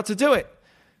structure of how to do it.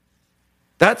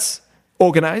 That's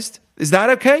organized. Is that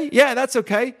okay? Yeah, that's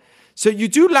okay. So you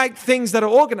do like things that are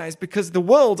organized because the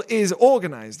world is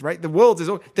organized, right? The world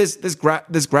is there's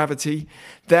gravity,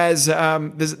 there's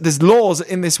laws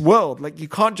in this world. Like you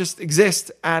can't just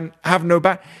exist and have no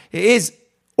back. It is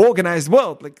organized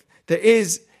world. Like there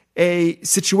is a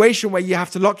situation where you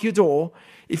have to lock your door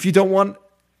if you don't want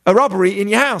a robbery in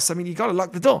your house. I mean, you got to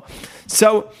lock the door.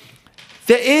 So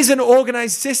there is an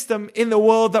organized system in the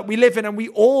world that we live in, and we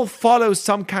all follow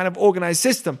some kind of organized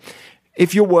system.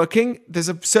 If you're working, there's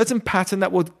a certain pattern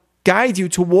that will guide you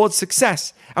towards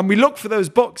success. And we look for those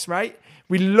books, right?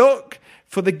 We look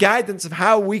for the guidance of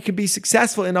how we can be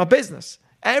successful in our business.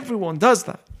 Everyone does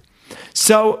that.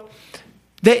 So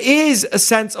there is a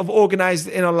sense of organized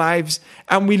in our lives,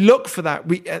 and we look for that.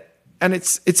 And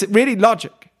it's really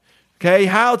logic, okay?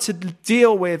 How to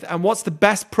deal with and what's the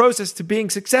best process to being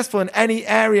successful in any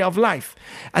area of life.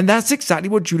 And that's exactly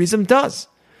what Judaism does.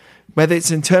 Whether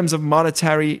it's in terms of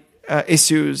monetary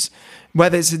issues,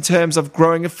 whether it's in terms of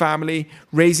growing a family,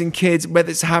 raising kids, whether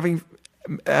it's having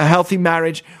a healthy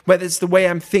marriage, whether it's the way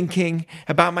I'm thinking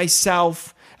about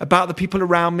myself, about the people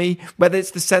around me, whether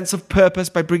it's the sense of purpose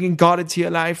by bringing God into your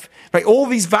life, right? All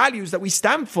these values that we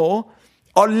stand for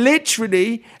are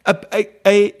literally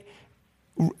a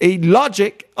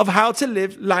logic of how to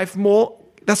live life more.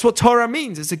 That's what Torah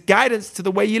means. It's a guidance to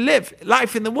the way you live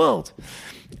life in the world.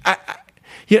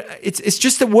 It's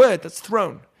just a word that's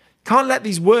thrown. Can't let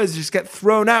these words just get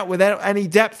thrown out without any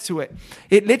depth to it.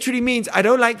 It literally means I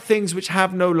don't like things which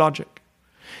have no logic.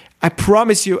 I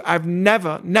promise you, I've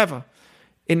never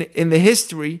in the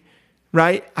history,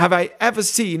 right, have I ever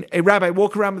seen a rabbi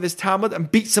walk around with his Talmud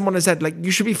and beat someone on his head like,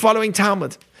 you should be following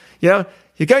Talmud. You're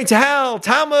going to hell,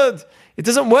 Talmud. It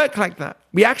doesn't work like that.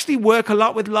 We actually work a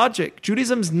lot with logic.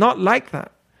 Judaism's not like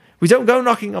that. We don't go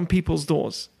knocking on people's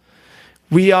doors.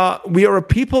 We are a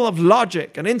people of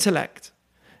logic and intellect.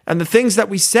 And the things that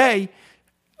we say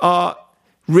are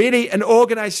really an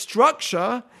organized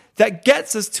structure that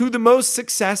gets us to the most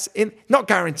success in, not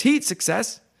guaranteed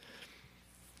success,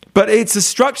 but it's a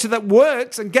structure that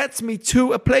works and gets me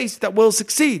to a place that will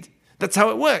succeed. That's how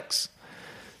it works.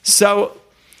 So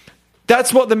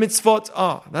that's what the mitzvot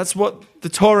are. That's what the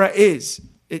Torah is.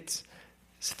 It's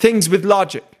things with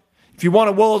logic. If you want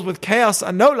a world with chaos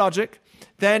and no logic,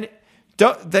 then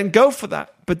go for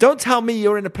that. But don't tell me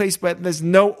you're in a place where there's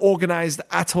no organized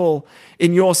at all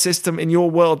in your system, in your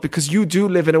world, because you do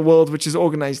live in a world which is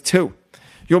organized too.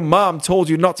 Your mom told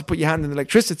you not to put your hand in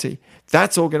electricity.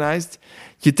 That's organized.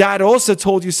 Your dad also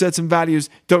told you certain values,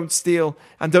 don't steal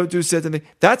and don't do certain things.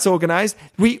 That's organized.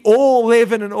 We all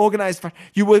live in an organized.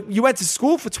 You went to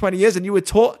school for 20 years and you were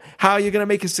taught how you're going to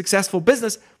make a successful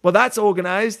business. Well, that's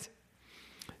organized.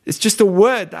 It's just a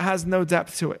word that has no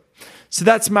depth to it. So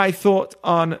that's my thought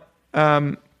on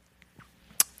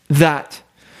that.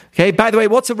 Okay, by the way,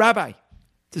 what's a rabbi?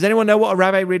 Does anyone know what a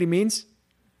rabbi really means?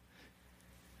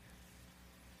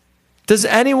 Does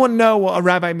anyone know what a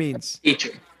rabbi means?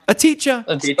 Teacher. A teacher.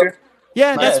 A teacher?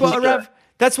 Yeah, that's what a rav.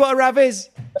 That's what a rav is.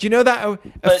 Do you know that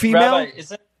a female? Rabbi,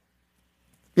 is it?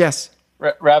 Yes.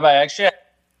 Rabbi, I actually had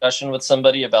a discussion with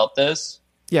somebody about this.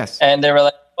 Yes. And they were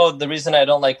like, "Oh, the reason I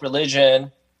don't like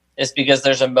religion is because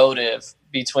there's a motive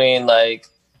between like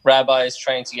rabbis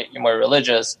trying to get you more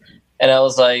religious." And I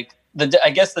was like, I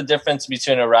guess the difference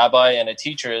between a rabbi and a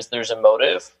teacher is there's a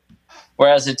motive.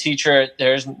 Whereas a teacher,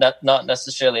 there's not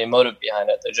necessarily a motive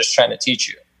behind it. They're just trying to teach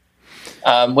you,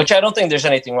 which I don't think there's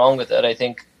anything wrong with it. I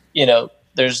think,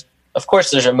 of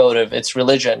course there's a motive. It's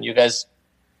religion. You guys,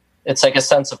 it's like a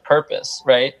sense of purpose,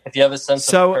 right? If you have a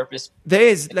sense of purpose. There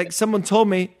is, like someone told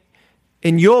me,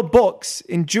 in your books,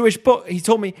 in Jewish book, someone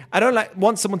told me, I don't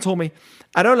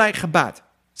like Chabad.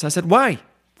 So I said, why?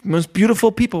 Most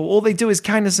beautiful people. All they do is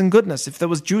kindness and goodness. If there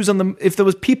was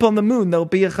people on the moon, there'll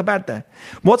be a Chabad there.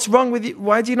 What's wrong with you?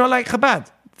 Why do you not like Chabad?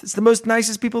 It's the most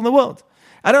nicest people in the world.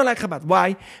 I don't like Chabad.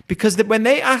 Why? Because when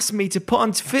they ask me to put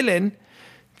on tefillin,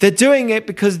 they're doing it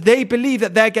because they believe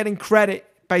that they're getting credit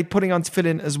by putting on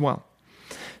tefillin as well.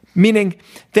 Meaning,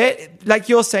 like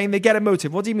you're saying, they get a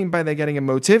motive. What do you mean by they're getting a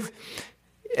motive?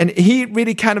 And he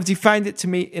really kind of defined it to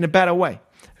me in a better way.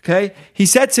 Okay, he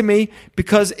said to me,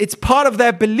 because it's part of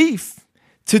their belief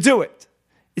to do it.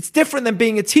 It's different than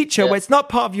being a teacher where it's not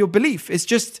part of your belief. It's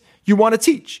just you want to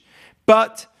teach.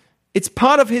 But it's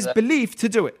part of his belief to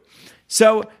do it.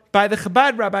 So by the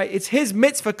Chabad rabbi, it's his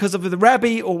mitzvah because of the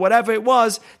Rabbi or whatever it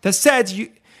was that said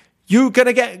you're going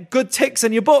to get good ticks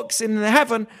in your books in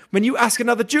heaven when you ask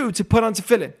another Jew to put on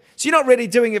tefillin. So you're not really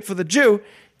doing it for the Jew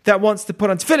that wants to put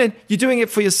on tefillin. You're doing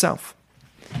it for yourself.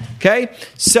 Okay,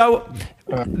 so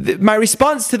my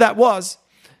response to that was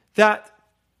that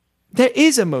there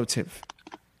is a motive,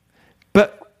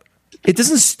 but it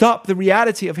doesn't stop the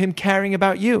reality of him caring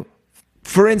about you.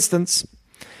 For instance,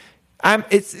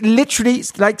 it's literally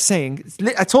like saying,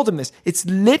 I told him this, it's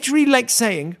literally like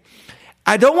saying,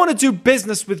 I don't want to do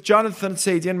business with Jonathan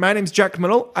Sadian. My name's Jack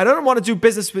Minnell. I don't want to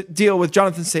do deal with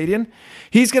Jonathan Sadian.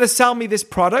 He's going to sell me this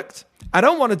product. I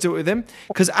don't want to do it with him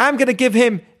because I'm going to give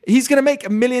him he's going to make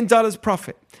 $1 million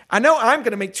profit. I know I'm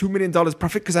going to make $2 million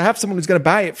profit because I have someone who's going to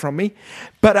buy it from me.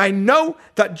 But I know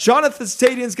that Jonathan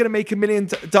Sadian is going to make $1 million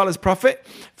profit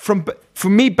from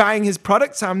me buying his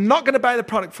product. So I'm not going to buy the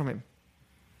product from him.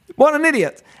 What an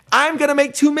idiot. I'm going to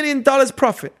make $2 million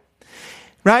profit.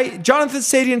 Right? Jonathan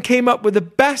Sadian came up with the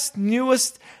best,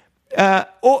 newest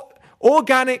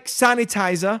organic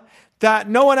sanitizer that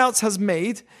no one else has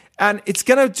made. And it's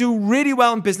going to do really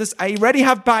well in business. I already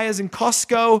have buyers in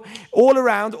Costco, all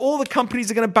around. All the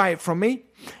companies are going to buy it from me.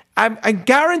 I'm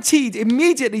guaranteed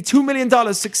immediately $2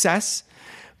 million success.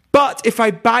 But if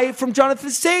I buy it from Jonathan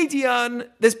Sadian,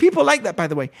 there's people like that, by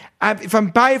the way. If I'm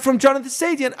buying it from Jonathan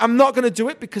Sadian, I'm not going to do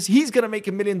it because he's going to make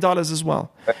 $1 million as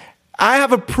well. Right. I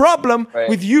have a problem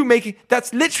with you making...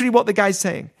 That's literally what the guy's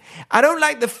saying. I don't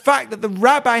like the fact that the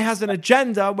rabbi has an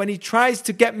agenda when he tries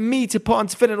to get me to put on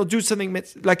tefillin or do something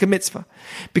like a mitzvah.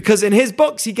 Because in his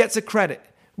books, he gets a credit.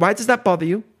 Why does that bother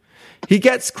you? He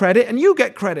gets credit and you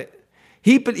get credit.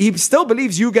 He still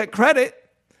believes you get credit.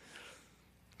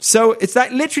 So it's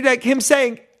like literally like him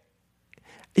saying,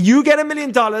 you get $1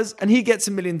 million and he gets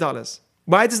 $1 million.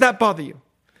 Why does that bother you?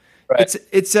 Right.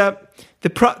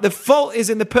 The fault is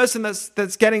in the person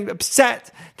that's getting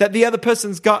upset that the other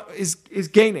person's is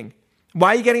gaining.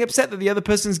 Why are you getting upset that the other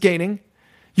person's gaining?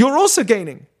 You're also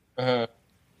gaining. Uh-huh.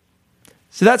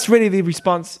 So that's really the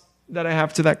response that I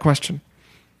have to that question.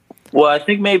 Well, I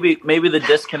think maybe the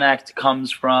disconnect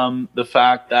comes from the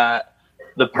fact that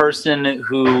the person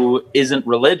who isn't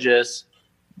religious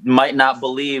might not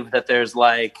believe that there's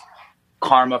like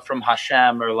karma from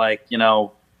Hashem or like,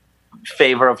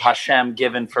 favor of Hashem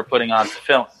given for putting on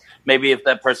tefillin. Maybe if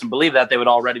that person believed that, they would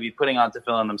already be putting on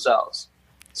tefillin themselves.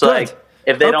 So like,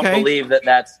 if they don't believe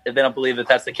that's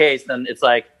the case, then it's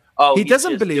like, oh, he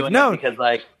doesn't believe. No, because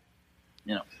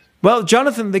Well,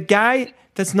 Jonathan, the guy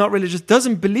that's not religious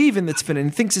doesn't believe in the tefillin. He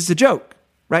thinks it's a joke,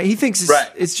 right? He thinks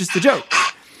it's just a joke.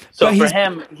 So but for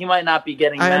him, he might not be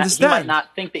getting. He might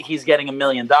not think that he's getting $1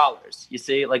 million. You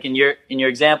see, like in your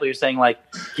example, you're saying like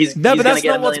he's going to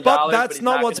get $1 million. That's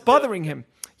not what's bothering him.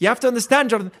 You have to understand,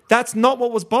 Jonathan. That's not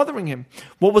what was bothering him.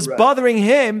 What was bothering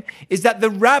him is that the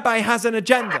rabbi has an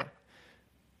agenda.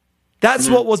 That's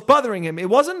what was bothering him. It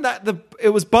wasn't that it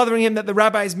was bothering him that the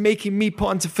rabbi is making me put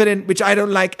on tefillin, which I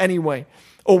don't like anyway,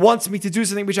 or wants me to do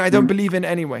something which I don't believe in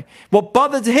anyway. What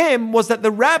bothered him was that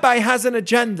the rabbi has an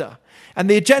agenda. And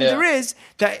the agenda is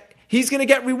that he's going to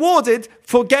get rewarded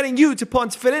for getting you to put on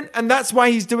tefillin, and that's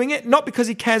why he's doing it, not because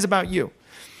he cares about you.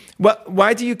 Well,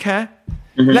 why do you care?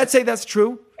 Mm-hmm. Let's say that's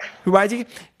true. Why do you?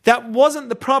 That wasn't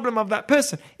the problem of that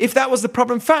person. If that was the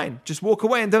problem, fine. Just walk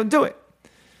away and don't do it.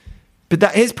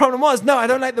 But his problem was, no, I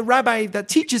don't like the rabbi that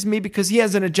teaches me because he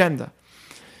has an agenda.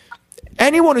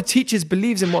 Anyone who teaches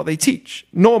believes in what they teach,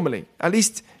 normally, at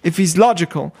least if he's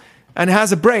logical and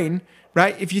has a brain.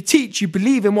 Right? If you teach, you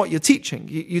believe in what you're teaching.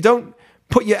 You don't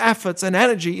put your efforts and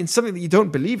energy in something that you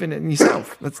don't believe in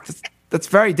yourself. That's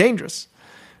very dangerous.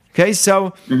 Okay,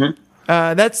 so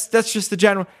that's just the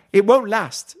general. It won't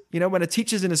last. When a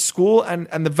teacher's in a school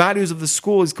and the values of the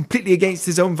school is completely against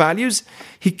his own values,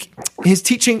 his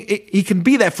teaching, he can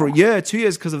be there for a year, 2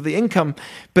 years because of the income,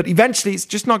 but eventually it's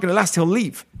just not going to last. He'll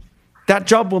leave. That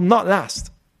job will not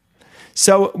last.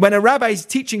 So when a rabbi is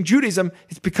teaching Judaism,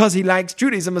 it's because he likes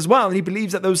Judaism as well, and he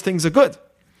believes that those things are good.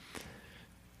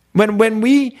 When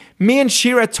me and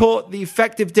Shira taught the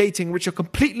effective dating, which are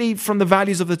completely from the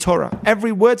values of the Torah,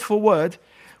 every word for word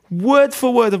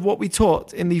of what we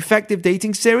taught in the effective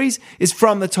dating series is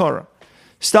from the Torah,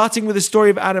 starting with the story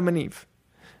of Adam and Eve.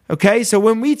 Okay, so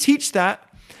when we teach that,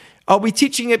 are we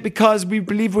teaching it because we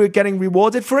believe we're getting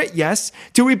rewarded for it? Yes.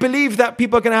 Do we believe that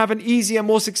people are going to have an easier,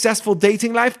 more successful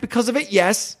dating life because of it?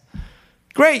 Yes.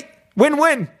 Great.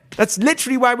 Win-win. That's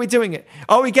literally why we're doing it.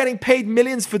 Are we getting paid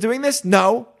millions for doing this?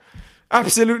 No.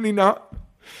 Absolutely not.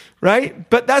 Right?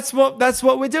 But that's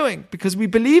what we're doing because we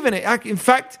believe in it. In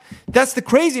fact, that's the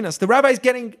craziness. The rabbi's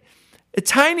getting a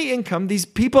tiny income. These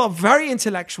people are very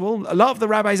intellectual. A lot of the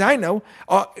rabbis I know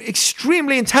are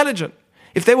extremely intelligent.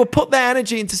 If they will put their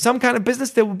energy into some kind of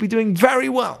business, they will be doing very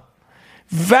well.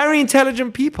 Very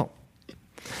intelligent people.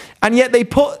 And yet they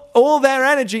put all their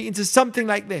energy into something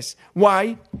like this.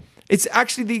 Why? It's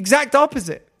actually the exact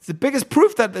opposite. It's the biggest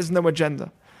proof that there's no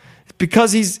agenda. It's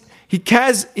because he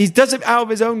cares, he does it out of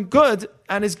his own good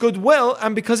and his goodwill,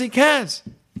 and because he cares.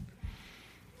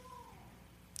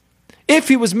 If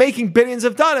he was making billions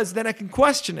of dollars, then I can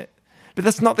question it. But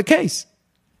that's not the case.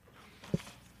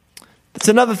 That's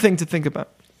another thing to think about.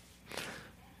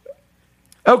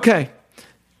 Okay.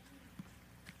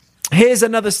 Here's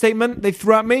another statement they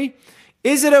threw at me.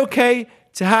 Is it okay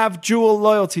to have dual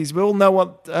loyalties? We all know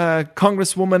what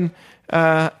Congresswoman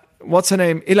what's her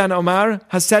name, Ilan Omar,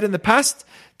 has said in the past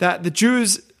that the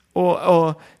Jews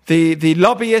or the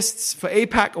lobbyists for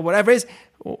AIPAC or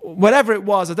whatever it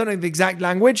was, I don't know the exact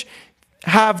language,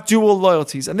 have dual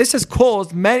loyalties. And this has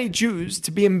caused many Jews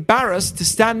to be embarrassed to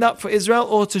stand up for Israel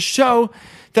or to show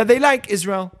that they like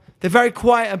Israel. They're very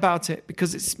quiet about it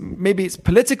because maybe it's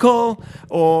political,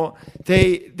 or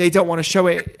they don't want to show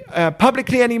it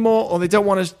publicly anymore, or they don't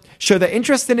want to show their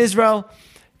interest in Israel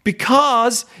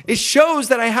because it shows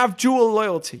that I have dual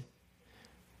loyalty.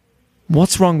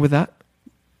 What's wrong with that?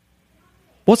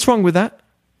 What's wrong with that?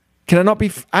 Can I not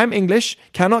be... I'm English.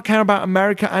 Can I not care about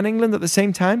America and England at the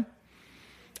same time?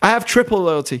 I have triple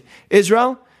loyalty.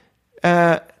 Israel,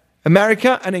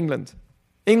 America, and England.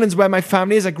 England's where my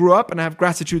family is. I grew up and I have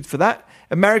gratitude for that.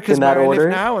 America's where I live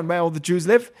now and where all the Jews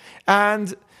live.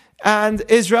 And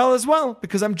Israel as well,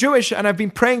 because I'm Jewish and I've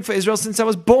been praying for Israel since I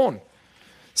was born.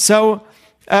 So,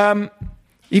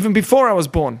 even before I was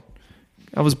born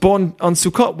on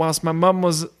Sukkot whilst my mum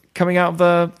was coming out of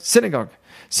the synagogue.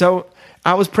 So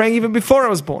I was praying even before I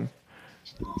was born.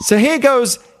 So here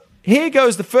goes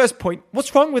the first point.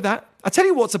 What's wrong with that? I'll tell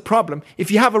you what's a problem. If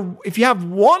you have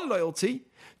one loyalty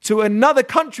to another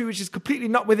country which is completely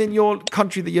not within your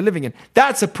country that you're living in,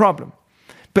 that's a problem.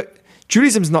 But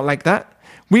Judaism's not like that.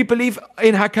 We believe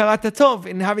in hakarat hatov,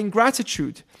 in having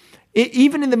gratitude.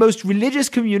 Even in the most religious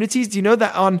communities, do you know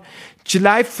that on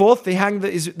July 4th they hang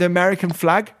the American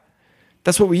flag?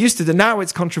 That's what we used to do. Now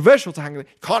it's controversial to hang it.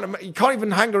 You can't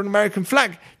even hang an American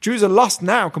flag. Jews are lost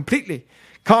now completely.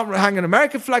 Can't hang an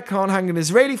American flag, can't hang an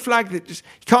Israeli flag. You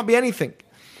can't be anything.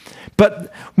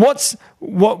 But what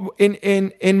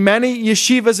in many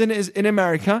yeshivas in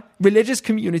America, religious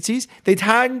communities, they'd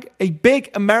hang a big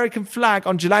American flag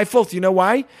on July 4th. You know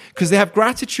why? Because they have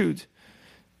gratitude.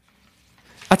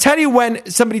 I tell you when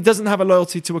somebody doesn't have a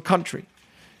loyalty to a country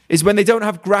is when they don't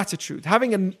have gratitude.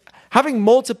 Having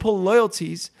multiple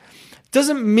loyalties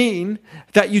doesn't mean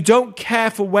that you don't care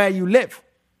for where you live.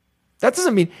 That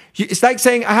doesn't mean it's like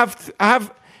saying I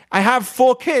have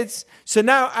 4 kids, so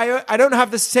now I don't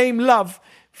have the same love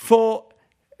for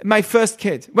my first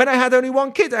kid. When I had only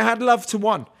 1 kid, I had love to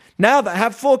one. Now that I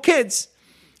have 4 kids,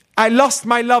 I lost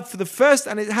my love for the first,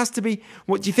 and it has to be.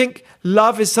 What do you think?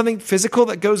 Love is something physical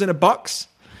that goes in a box.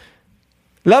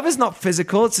 Love is not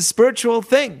physical; it's a spiritual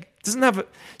thing. It doesn't have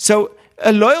so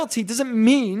a loyalty doesn't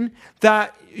mean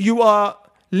that you are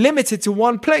limited to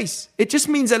one place. It just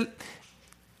means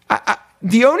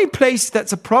the only place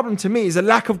that's a problem to me is a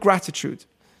lack of gratitude.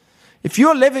 If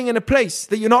you're living in a place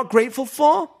that you're not grateful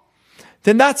for,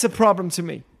 then that's a problem to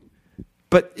me.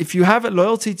 But if you have a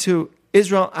loyalty to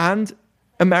Israel and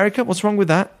America, what's wrong with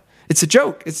that? It's a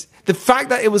joke. It's the fact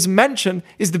that it was mentioned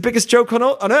is the biggest joke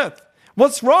on earth.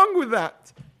 What's wrong with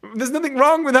that? There's nothing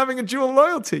wrong with having a dual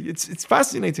loyalty. It's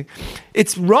fascinating.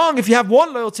 It's wrong if you have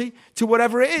one loyalty to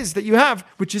whatever it is that you have,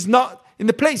 which is not in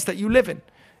the place that you live in.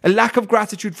 A lack of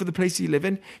gratitude for the place you live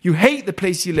in. You hate the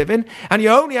place you live in, and you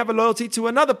only have a loyalty to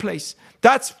another place.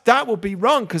 That will be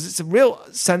wrong because it's a real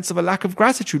sense of a lack of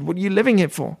gratitude. What are you living here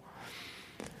for?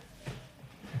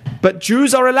 But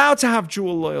Jews are allowed to have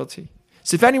dual loyalty.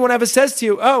 So if anyone ever says to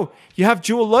you, oh, you have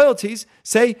dual loyalties,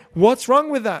 say, what's wrong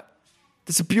with that?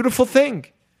 That's a beautiful thing.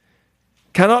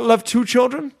 Cannot love 2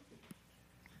 children?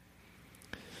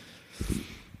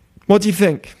 What do you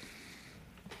think?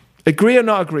 Agree or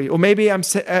not agree? Or maybe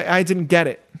I didn't get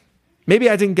it. Maybe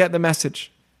I didn't get the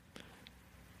message.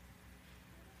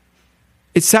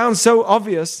 It sounds so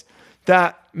obvious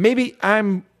that maybe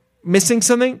I'm missing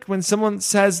something when someone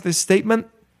says this statement.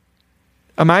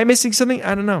 Am I missing something?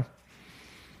 I don't know.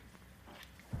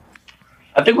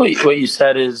 I think what you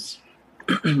said is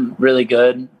really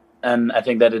good. And I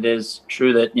think that it is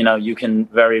true that, you can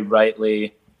very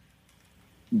rightly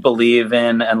believe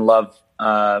in and love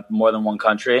more than one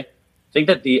country. I think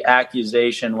that the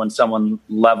accusation when someone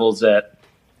levels it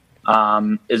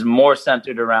is more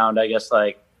centered around, I guess,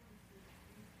 like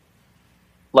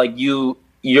you're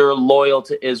loyal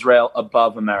to Israel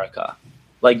above America.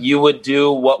 Like you would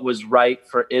do what was right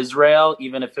for Israel,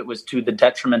 even if it was to the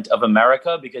detriment of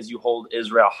America, because you hold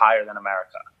Israel higher than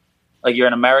America. Like you're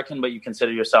an American, but you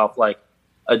consider yourself like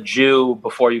a Jew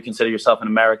before you consider yourself an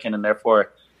American, and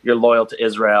therefore you're loyal to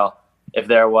Israel. If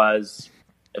there was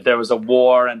a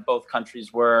war and both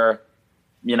countries were,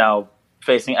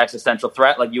 facing existential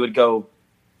threat, like you would go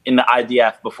in the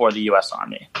IDF before the U.S.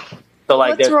 Army. So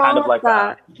like What's there's kind of like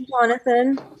that,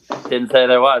 Jonathan? Didn't say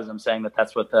there was. I'm saying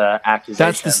that's what the accusation.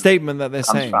 That's the statement that they're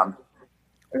saying. From.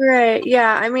 Right.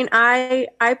 Yeah. I mean, I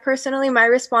personally, my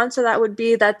response to that would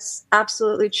be that's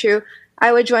absolutely true.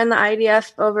 I would join the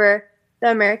IDF over the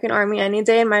American army any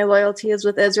day, and my loyalty is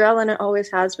with Israel, and it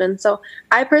always has been. So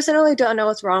I personally don't know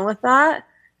what's wrong with that.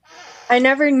 I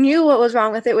never knew what was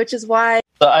wrong with it, which is why.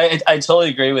 So I totally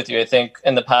agree with you. I think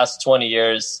in the past 20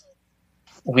 years,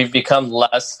 we've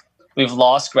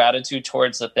lost gratitude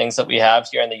towards the things that we have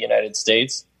here in the United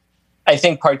States. I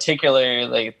think particularly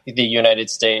like the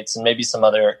United States and maybe some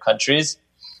other countries.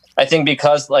 I think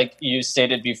because, like you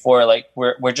stated before, like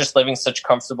we're just living such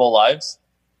comfortable lives.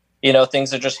 You know,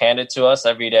 things are just handed to us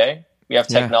every day. We have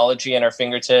technology in our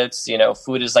fingertips. You know,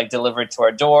 food is like delivered to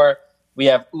our door. We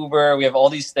have Uber. We have all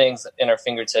these things in our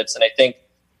fingertips. And I think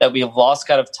that we've lost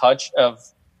kind of touch of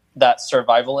that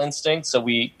survival instinct. So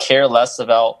we care less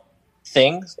about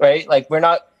things, right? Like we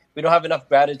don't have enough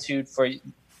gratitude for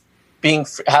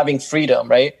having freedom,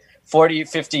 right? 40,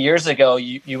 50 years ago,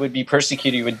 you would be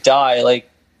persecuted. You would die, like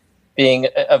being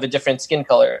of a different skin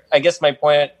color. I guess my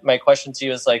question to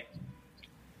you is like,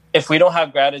 if we don't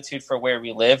have gratitude for where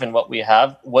we live and what we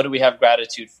have, what do we have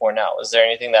gratitude for now? Is there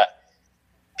anything that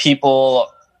people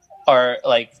are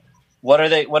like, what are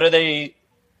they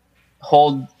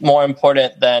hold more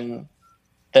important than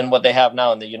what they have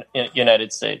now in the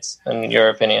United States, in your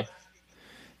opinion?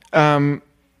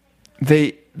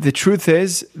 The truth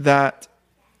is that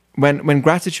when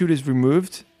gratitude is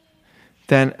removed,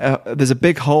 then there's a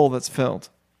big hole that's filled.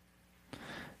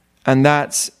 And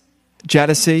that's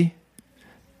jealousy,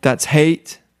 that's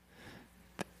hate.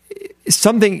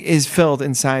 Something is filled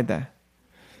inside there.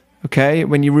 Okay?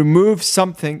 When you remove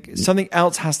something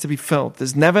else has to be filled.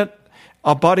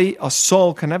 Our body, our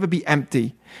soul can never be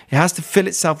empty. It has to fill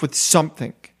itself with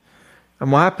something.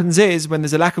 And what happens is when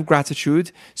there's a lack of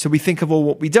gratitude, so we think of all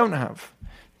what we don't have.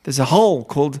 There's a hole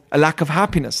called a lack of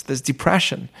happiness. There's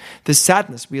depression. There's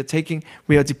sadness. We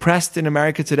are depressed in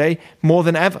America today more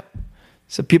than ever.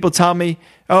 So people tell me,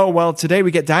 oh, well, today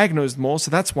we get diagnosed more, so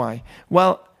that's why.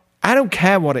 Well, I don't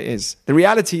care what it is. The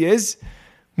reality is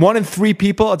 1 in 3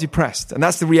 people are depressed, and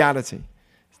that's the reality.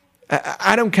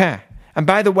 I don't care. And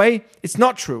by the way, it's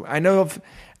not true. I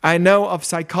know of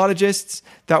psychologists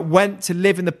that went to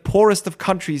live in the poorest of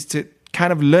countries to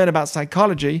kind of learn about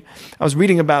psychology. I was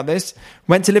reading about this.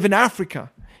 Went to live in Africa,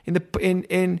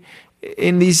 in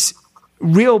these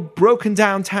real broken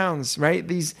down towns, right?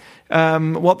 These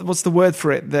what's the word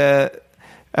for it? The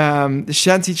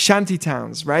shanty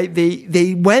towns, right?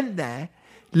 They went there,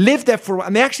 lived there for a while,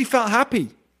 and they actually felt happy.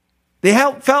 They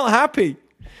felt happy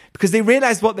because they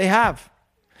realized what they have.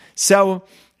 So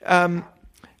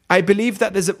I believe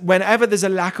that whenever there's a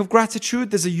lack of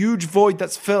gratitude, there's a huge void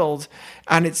that's filled,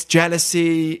 and it's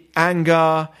jealousy,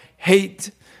 anger,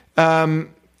 hate,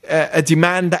 a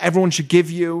demand that everyone should give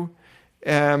you,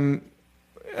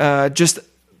 just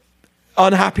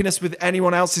unhappiness with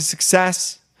anyone else's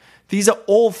success. These are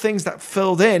all things that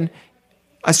filled in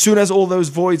as soon as all those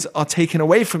voids are taken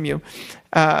away from you,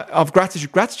 of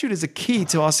gratitude. Gratitude is a key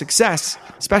to our success,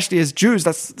 especially as Jews.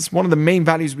 That's one of the main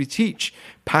values we teach.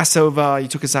 Passover, you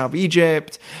took us out of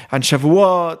Egypt, and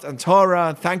Shavuot, and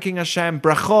Torah, thanking Hashem,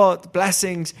 brachot,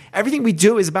 blessings. Everything we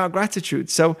do is about gratitude.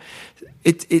 So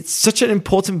it's such an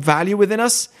important value within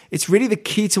us. It's really the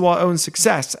key to our own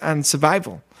success and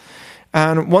survival.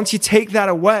 And once you take that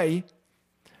away,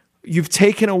 you've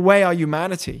taken away our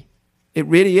humanity. It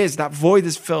really is. That void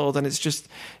is filled, and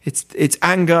it's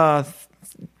anger.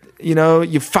 You know,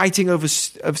 you're fighting over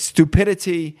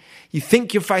stupidity. You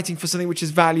think you're fighting for something which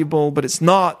is valuable, but it's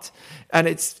not, and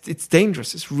it's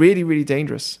dangerous. It's really, really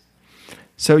dangerous.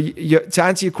 So to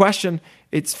answer your question,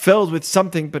 it's filled with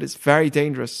something, but it's very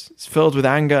dangerous. It's filled with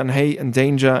anger and hate and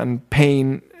danger and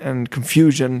pain and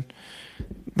confusion.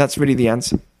 That's really the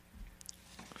answer.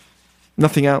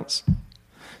 Nothing else.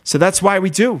 So that's why we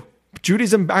do.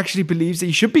 Judaism actually believes that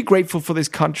you should be grateful for this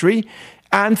country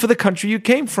and for the country you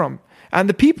came from and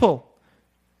the people.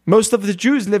 Most of the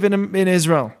Jews live in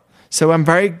Israel. So I'm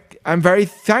very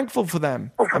thankful for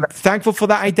them. I'm thankful for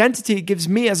that identity it gives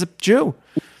me as a Jew.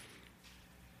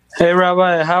 Hey,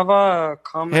 Rabbi, I have a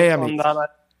comment on that.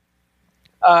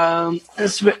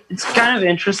 It's kind of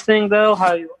interesting though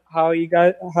how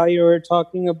you were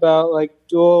talking about like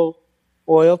dual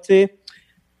loyalty.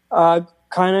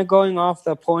 Kind of going off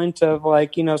the point of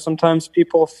like, you know, sometimes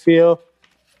people feel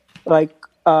like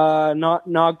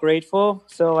not grateful.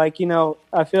 So like, you know,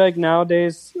 I feel like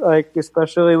nowadays, like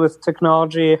especially with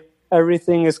technology,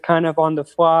 everything is kind of on the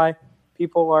fly.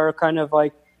 People are kind of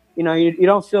like, you know, you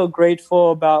don't feel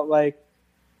grateful about like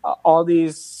all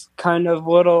these kind of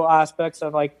little aspects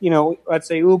of like, you know, let's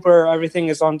say Uber, everything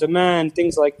is on demand,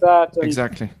 things like that. And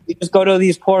exactly. You just go to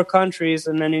these poor countries,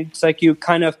 and then it's like you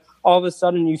kind of all of a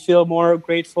sudden you feel more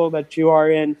grateful that you are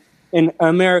in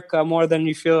America more than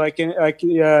you feel like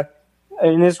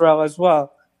in Israel as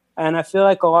well. And I feel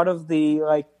like a lot of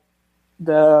the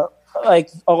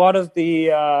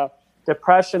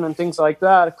depression and things like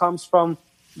that comes from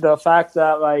the fact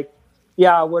that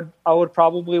I would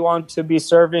probably want to be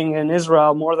serving in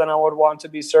Israel more than I would want to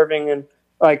be serving in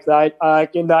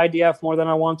in the IDF more than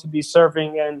I want to be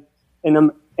serving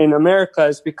in America,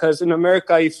 is because in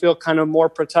America you feel kind of more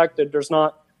protected. There's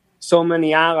not so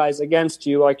many allies against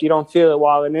you. You don't feel it.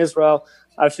 While in Israel,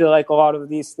 I feel like a lot of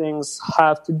these things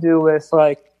have to do with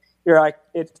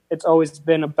it's always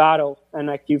been a battle,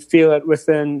 and you feel it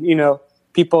within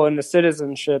people in the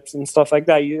citizenships and stuff like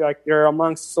that. You're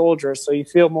amongst soldiers, so you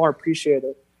feel more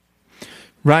appreciated.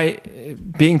 Right,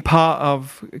 being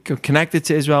connected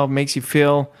to Israel makes you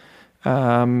feel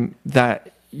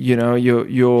that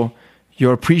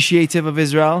you're appreciative of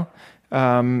Israel.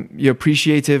 You're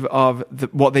appreciative of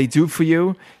what they do for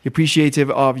you. You're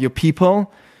appreciative of your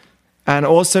people, and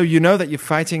also that you're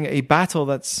fighting a battle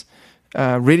that's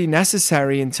really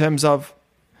necessary in terms of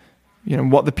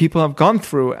what the people have gone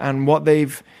through and what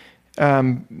they've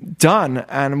done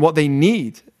and what they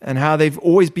need and how they've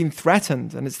always been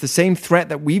threatened. And it's the same threat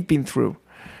that we've been through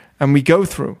and we go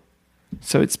through.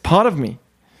 So it's part of me.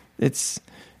 It's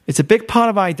a big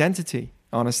part of our identity,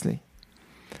 honestly.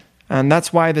 And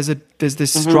that's why there's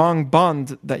this strong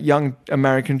bond that young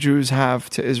American Jews have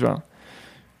to Israel.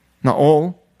 Not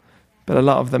all, but a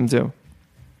lot of them do.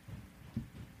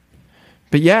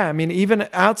 But yeah, I mean, even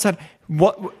outside,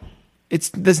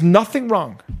 there's nothing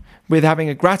wrong with having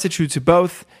a gratitude to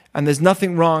both, and there's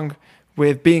nothing wrong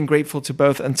with being grateful to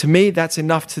both. And to me, that's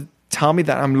enough to tell me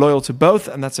that I'm loyal to both,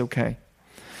 and that's okay.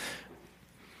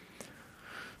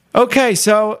 Okay,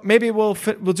 so maybe we'll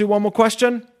do one more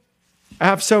question. I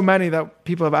have so many that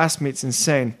people have asked me; it's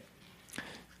insane.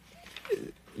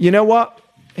 You know what?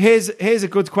 Here's a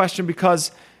good question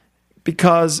because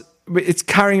it's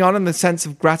carrying on in the sense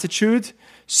of gratitude.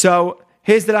 So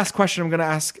here's the last question I'm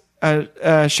going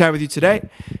to share with you today.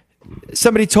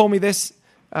 Somebody told me this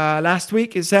last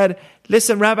week. It said,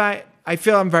 "Listen, Rabbi, I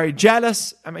feel I'm very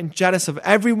jealous. I'm jealous of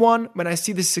everyone. When I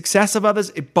see the success of others,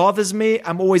 it bothers me.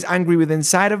 I'm always angry within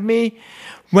inside of me.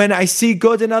 When I see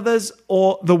good in others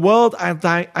or the world, I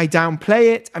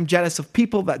downplay it. I'm jealous of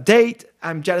people that date.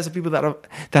 I'm jealous of people that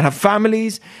have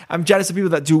families. I'm jealous of people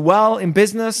that do well in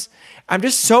business. I'm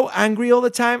just so angry all the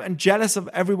time and jealous of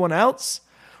everyone else.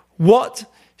 What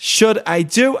should I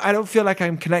do? I don't feel like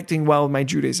I'm connecting well with my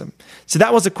Judaism." So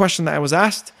that was a question that I was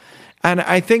asked. And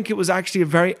I think it was actually a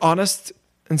very honest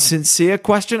and sincere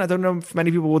question. I don't know if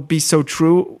many people would be so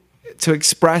true to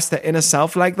express their inner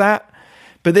self like that.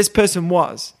 But this person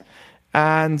was.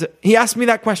 And he asked me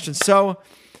that question. So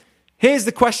here's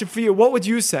the question for you. What would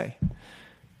you say?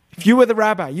 If you were the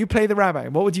rabbi, you play the rabbi,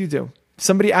 what would you do? If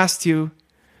somebody asked you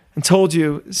and told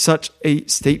you such a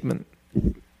statement,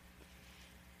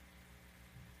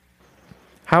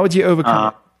 how would you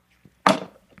overcome it?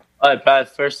 I'd probably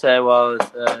first say, well,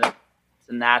 it's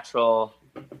a natural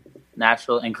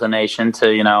inclination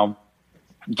to,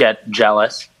 get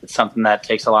jealous. It's something that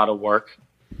takes a lot of work.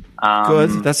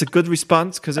 Good. That's a good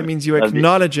response because it means you're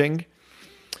acknowledging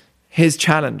his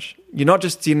challenge. You're not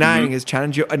just denying his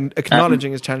challenge, you're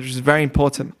acknowledging his challenge, which is very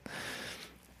important.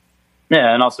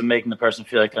 Yeah, and also making the person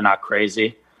feel like they're not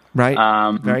crazy. Right.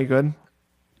 Very good.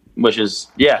 Which is,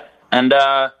 yeah. And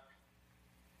I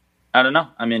don't know.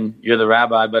 I mean, you're the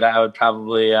rabbi, but I would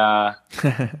probably,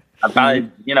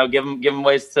 give them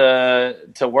ways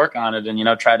to work on it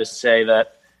and, try to say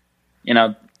that,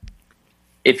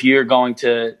 if you're going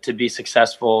to be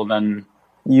successful, then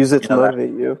use it to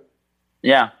motivate you.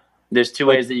 Yeah. There's two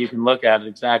ways that you can look at it.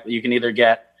 Exactly. You can either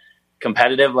get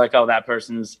competitive, like, oh, that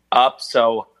person's up,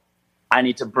 so I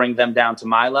need to bring them down to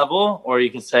my level, or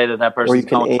you can say that person's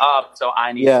going up, so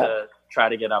I need to try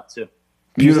to get up too.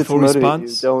 Beautiful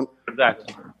response.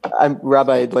 Exactly. I'm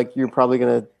Rabbi, you're probably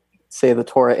going to say the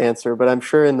Torah answer, but I'm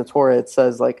sure in the Torah it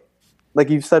says like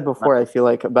you've said before, I feel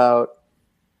like about,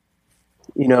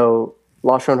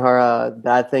 Lashon Hara,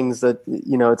 bad things that,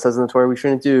 it says in the Torah we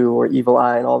shouldn't do, or evil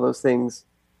eye and all those things.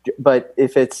 But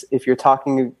if you're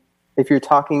talking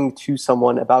to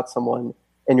someone about someone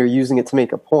and you're using it to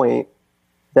make a point,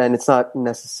 then it's not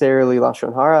necessarily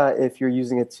Lashon Hara if you're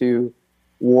using it to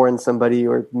warn somebody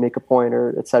or make a point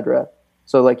or etc.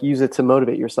 So use it to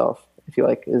motivate yourself, I feel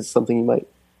like is something you might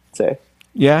say.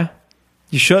 Yeah,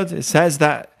 you should. It says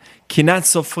that Kinat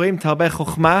Sofrim Tarbeh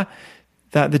Chokhmah,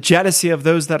 that the jealousy of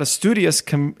those that are studious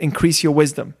can increase your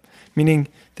wisdom. Meaning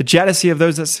the jealousy of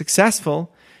those that are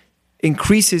successful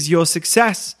increases your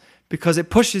success because it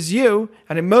pushes you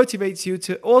and it motivates you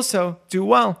to also do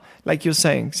well, like you're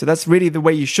saying. So that's really the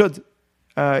way you should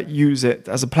use it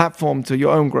as a platform to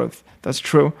your own growth. That's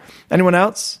true. Anyone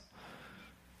else?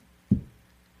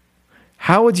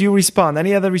 How would you respond?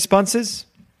 Any other responses?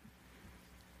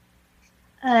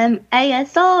 I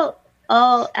guess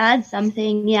I'll add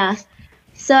something. Yeah.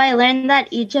 So I learned that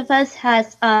each of us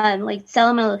has like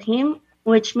Tselem Elohim,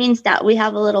 which means that we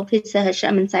have a little piece of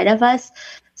Hashem inside of us.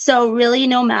 So really,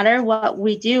 no matter what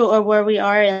we do or where we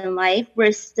are in life,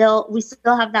 we still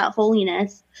have that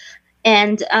holiness.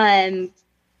 And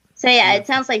so yeah, it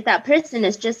sounds like that person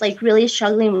is just like really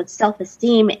struggling with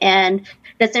self-esteem and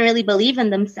doesn't really believe in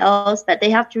themselves. But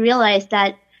they have to realize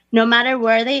that no matter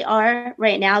where they are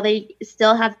right now, they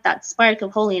still have that spark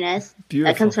of holiness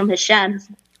that comes from Hashem.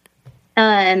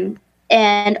 And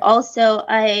also,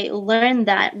 I learned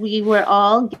that we were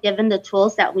all given the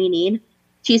tools that we need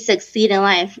to succeed in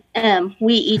life.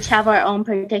 We each have our own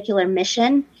particular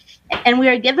mission, and we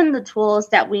are given the tools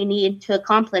that we need to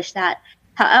accomplish that.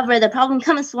 However, the problem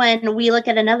comes when we look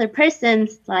at another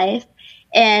person's life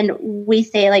and we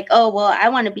say like, oh, well, I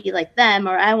want to be like them,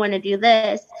 or I want to do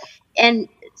this. And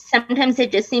sometimes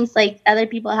it just seems like other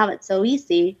people have it so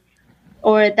easy,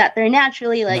 or that they're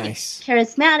naturally like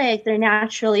charismatic.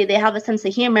 They have a sense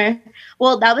of humor.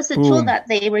 Well, that was the tool that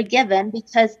they were given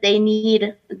because they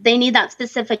need that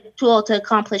specific tool to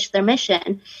accomplish their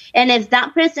mission. And if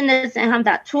that person doesn't have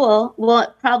that tool, well, it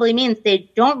probably means they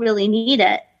don't really need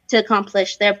it to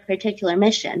accomplish their particular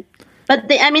mission. But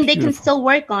they can still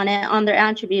work on it, on their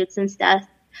attributes and stuff.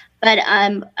 But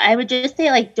I would just say,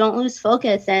 like, don't lose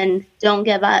focus and don't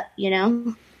give up, you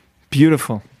know?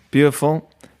 Beautiful.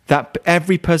 That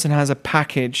every person has a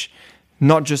package,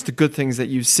 not just the good things that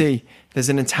you see. There's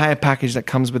an entire package that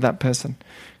comes with that person.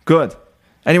 Good.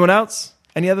 Anyone else?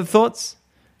 Any other thoughts?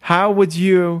 How would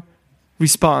you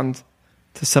respond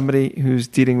to somebody who's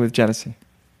dealing with jealousy?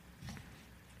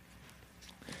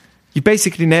 You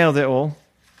basically nailed it all,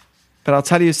 but I'll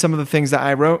tell you some of the things that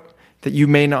I wrote that you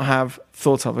may not have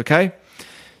thought of, okay?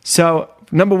 So,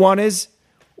 number one is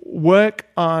work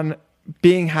on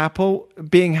being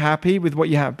happy with what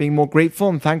you have, being more grateful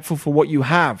and thankful for what you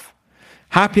have.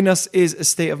 Happiness is a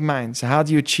state of mind. So how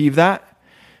do you achieve that?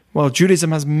 Well,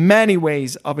 Judaism has many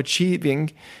ways of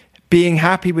achieving being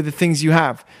happy with the things you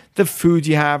have, the food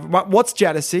you have. What's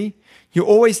jealousy? You're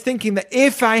always thinking that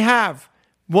if I have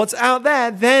what's out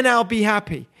there, then I'll be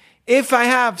happy. If I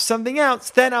have something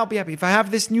else, then I'll be happy. If I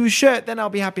have this new shirt, then I'll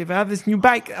be happy. If I have this new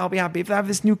bike, I'll be happy. If I have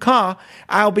this new car,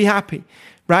 I'll be happy.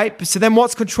 Right? So then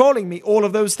what's controlling me? All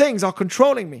of those things are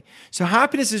controlling me. So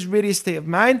happiness is really a state of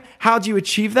mind. How do you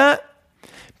achieve that?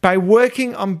 By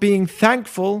working on being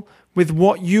thankful with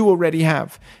what you already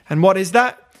have. And what is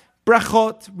that?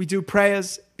 Brachot. We do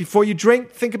prayers. Before you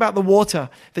drink, think about the water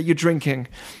that you're drinking.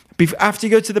 After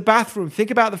you go to the bathroom,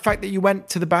 think about the fact that you went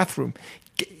to the bathroom.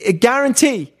 A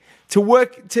guarantee to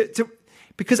work,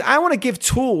 because I want to give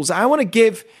tools. I want to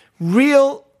give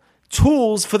real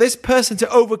tools for this person to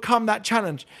overcome that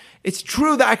challenge. It's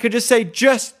true that I could just say,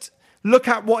 just look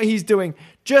at what he's doing.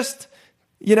 Just,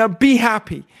 be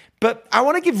happy. But I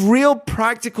want to give real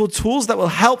practical tools that will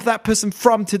help that person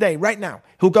from today, right now.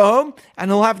 He'll go home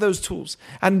and he'll have those tools.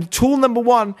 And tool number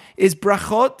one is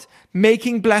brachot,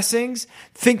 making blessings,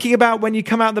 thinking about when you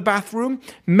come out of the bathroom,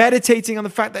 meditating on the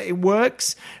fact that it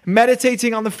works,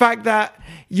 meditating on the fact that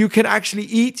you can actually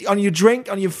eat on your drink,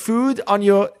 on your food, on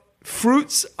your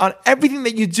fruits, on everything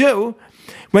that you do.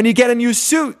 When you get a new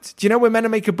suit, do you know we're meant to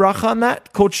make a bracha on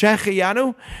that called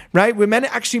Shechiyanu, right? We're meant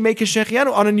to actually make a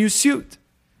Shechiyanu on a new suit.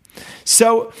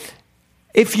 So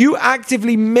if you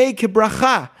actively make a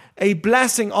bracha, a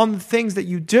blessing on the things that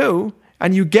you do,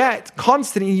 and you get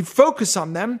constantly, you focus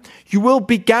on them, you will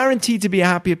be guaranteed to be a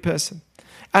happier person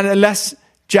and a less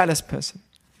jealous person.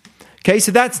 Okay,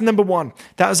 so that's number one.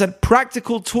 That was a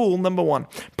practical tool, number one.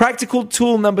 Practical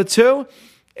tool number two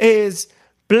is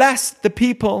bless the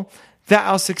people that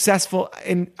are successful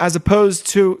in, as opposed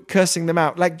to cursing them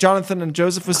out, like Jonathan and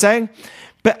Joseph were saying,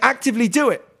 but actively do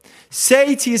it.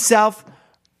 Say to yourself,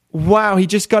 wow, he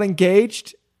just got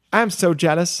engaged. I'm so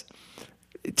jealous.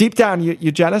 Deep down,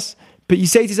 you're jealous, but you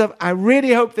say to yourself, I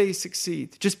really hope they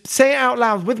succeed. Just say it out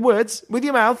loud with words, with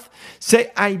your mouth.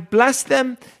 Say, I bless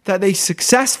them that they're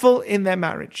successful in their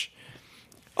marriage.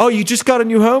 Oh, you just got a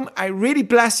new home? I really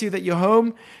bless you that your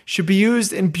home should be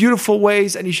used in beautiful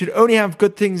ways, and you should only have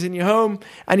good things in your home,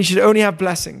 and you should only have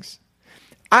blessings.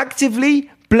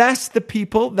 Actively bless the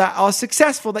people that are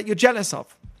successful, that you're jealous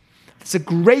of. It's a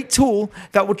great tool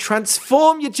that will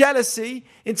transform your jealousy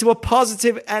into a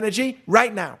positive energy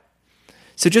right now.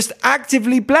 So just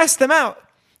actively bless them out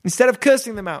instead of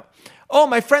cursing them out. Oh,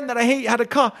 my friend that I hate had a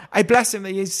car. I bless him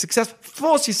that he's successful.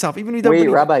 Force yourself, even if you don't Wait,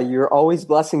 believe. Rabbi, you're always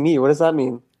blessing me. What does that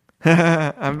mean?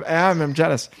 I'm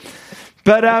jealous.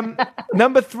 But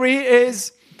number 3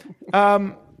 is,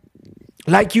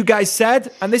 like you guys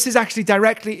said, and this is actually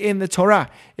directly in the Torah.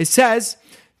 It says,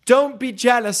 don't be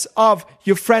jealous of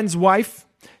your friend's wife.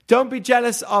 Don't be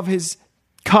jealous of his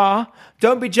car.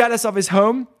 Don't be jealous of his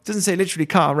home. It doesn't say literally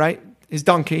car, right? His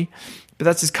donkey. But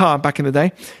that's his car back in the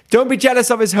day. Don't be jealous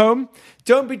of his home.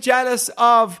 Don't be jealous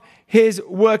of his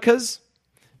workers.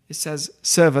 It says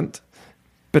servant,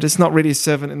 but it's not really a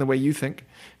servant in the way you think.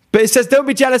 But it says don't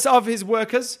be jealous of his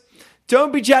workers.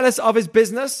 Don't be jealous of his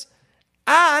business.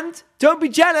 And don't be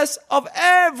jealous of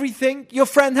everything your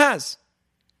friend has.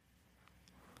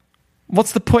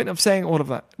 What's the point of saying all of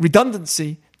that?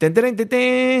 Redundancy.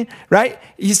 Right?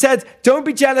 He said, don't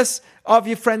be jealous of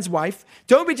your friend's wife.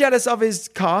 Don't be jealous of his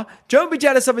car. Don't be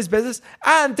jealous of his business.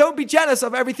 And don't be jealous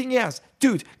of everything he has.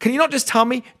 Dude, can you not just tell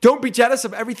me, don't be jealous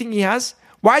of everything he has?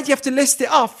 Why do you have to list it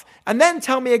off and then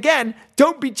tell me again,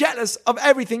 don't be jealous of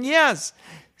everything he has?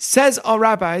 Says our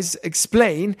rabbis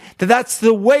explain that that's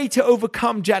the way to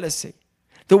overcome jealousy.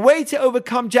 The way to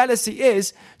overcome jealousy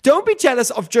is, don't be jealous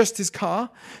of just his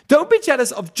car. Don't be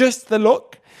jealous of just the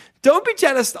look. Don't be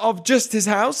jealous of just his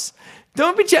house.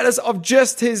 Don't be jealous of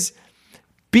just his...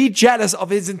 Be jealous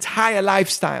of his entire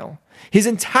lifestyle. His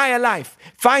entire life.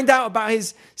 Find out about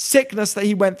his sickness that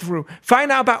he went through.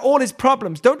 Find out about all his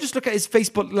problems. Don't just look at his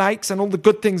Facebook likes and all the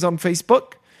good things on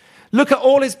Facebook. Look at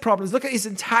all his problems. Look at his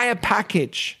entire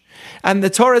package. And the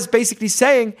Torah is basically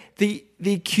saying the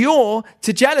cure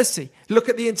to jealousy. Look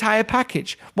at the entire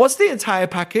package. What's the entire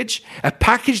package? A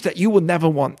package that you will never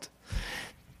want.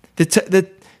 The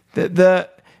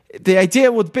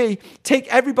idea would be, take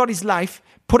everybody's life,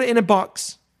 put it in a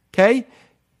box, okay?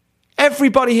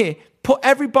 Everybody here, put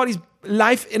everybody's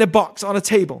life in a box on a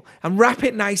table and wrap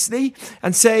it nicely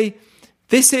and say,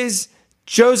 this is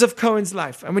Joseph Cohen's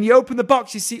life. And when you open the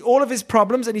box, you see all of his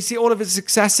problems and you see all of his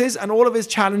successes and all of his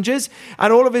challenges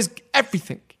and all of his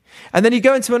everything. And then you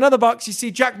go into another box, you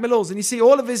see Jack Mills and you see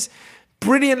all of his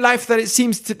brilliant life that it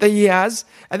seems that he has.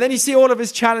 And then you see all of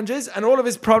his challenges and all of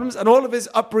his problems and all of his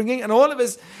upbringing and all of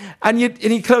his, and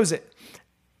you close it.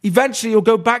 Eventually you'll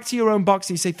go back to your own box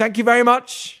and you say, thank you very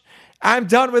much. I'm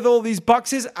done with all these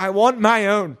boxes. I want my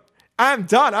own. I'm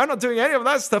done. I'm not doing any of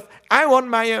that stuff. I want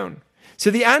my own. So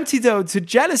the antidote to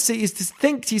jealousy is to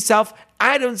think to yourself,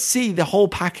 I don't see the whole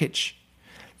package.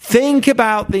 Think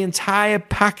about the entire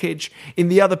package in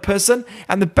the other person,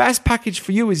 and the best package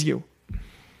for you is you.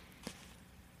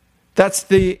 That's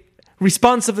the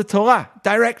response of the Torah,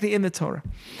 directly in the Torah.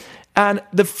 And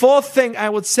the fourth thing I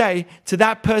would say to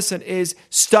that person is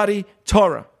study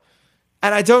Torah.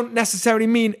 And I don't necessarily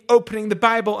mean opening the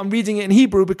Bible and reading it in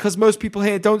Hebrew, because most people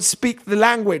here don't speak the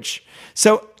language.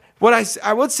 So what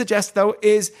I would suggest, though,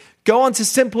 is go on to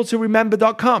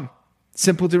simpletoremember.com.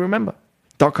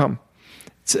 Simpletoremember.com.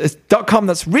 It's .com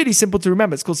that's really simple to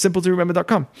remember. It's called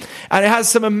simpletoremember.com. And it has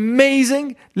some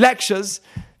amazing lectures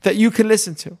that you can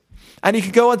listen to. And you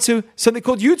can go on to something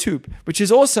called YouTube, which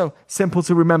is also simple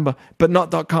to remember, but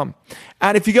not .com.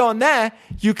 And if you go on there,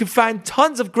 you can find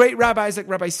tons of great rabbis like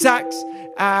Rabbi Sachs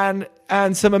and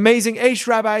some amazing Aish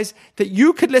rabbis that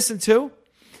you could listen to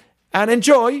and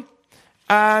enjoy.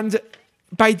 And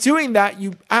by doing that,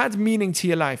 you add meaning to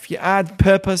your life. You add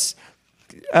purpose,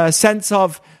 a sense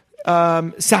of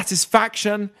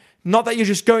satisfaction. Not that you're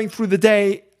just going through the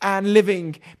day and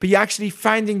living, but you're actually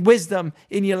finding wisdom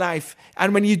in your life.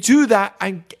 And when you do that,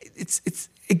 it's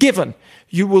a given.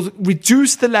 You will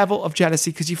reduce the level of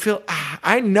jealousy because you feel,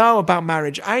 I know about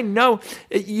marriage. I know.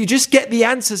 You just get the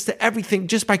answers to everything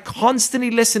just by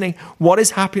constantly listening. What is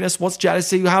happiness? What's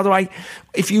jealousy?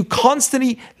 If you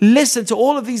constantly listen to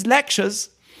all of these lectures,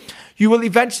 you will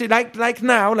eventually,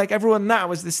 like everyone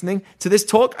now is listening to this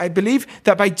talk, I believe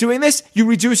that by doing this, you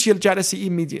reduce your jealousy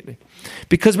immediately.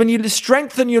 Because when you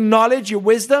strengthen your knowledge, your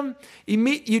wisdom,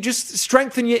 you just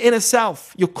strengthen your inner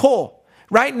self, your core.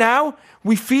 Right now,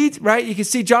 we feed, right? You can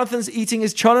see Jonathan's eating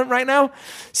his cholent right now.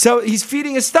 So he's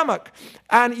feeding his stomach.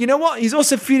 And you know what? He's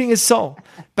also feeding his soul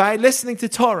by listening to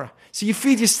Torah. So you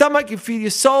feed your stomach, you feed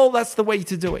your soul. That's the way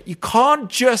to do it. You can't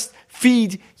just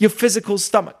feed your physical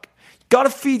stomach. Got to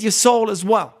feed your soul as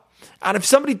well. And if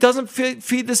somebody doesn't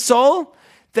feed the soul,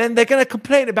 then they're going to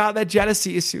complain about their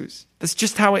jealousy issues. That's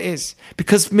just how it is.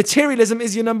 Because materialism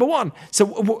is your number one.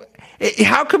 So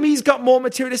how come he's got more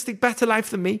materialistic, better life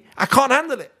than me? I can't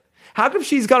handle it. How come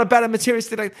she's got a better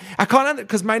materialistic life? I can't handle it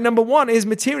because my number one is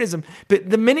materialism. But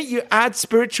the minute you add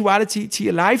spirituality to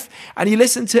your life and you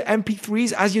listen to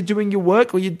MP3s as you're doing your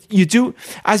work, or you do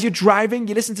as you're driving,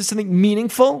 you listen to something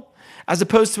meaningful as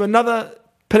opposed to another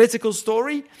political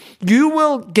story, you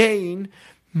will gain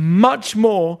much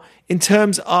more in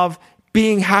terms of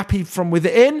being happy from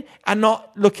within and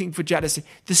not looking for jealousy.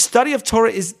 The study of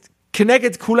Torah is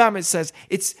keneged kulam, it says.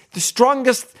 It's the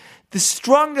strongest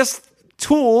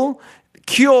tool,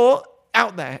 cure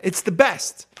out there. It's the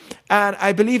best. And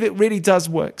I believe it really does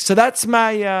work. So that's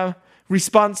my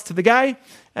response to the guy.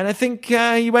 And I think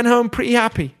he went home pretty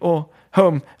happy, or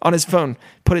home on his phone,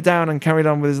 put it down and carried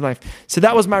on with his life. So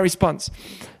that was my response.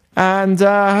 And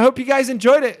I hope you guys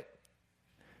enjoyed it.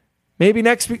 Maybe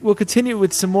next week we'll continue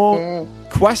with some more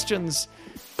questions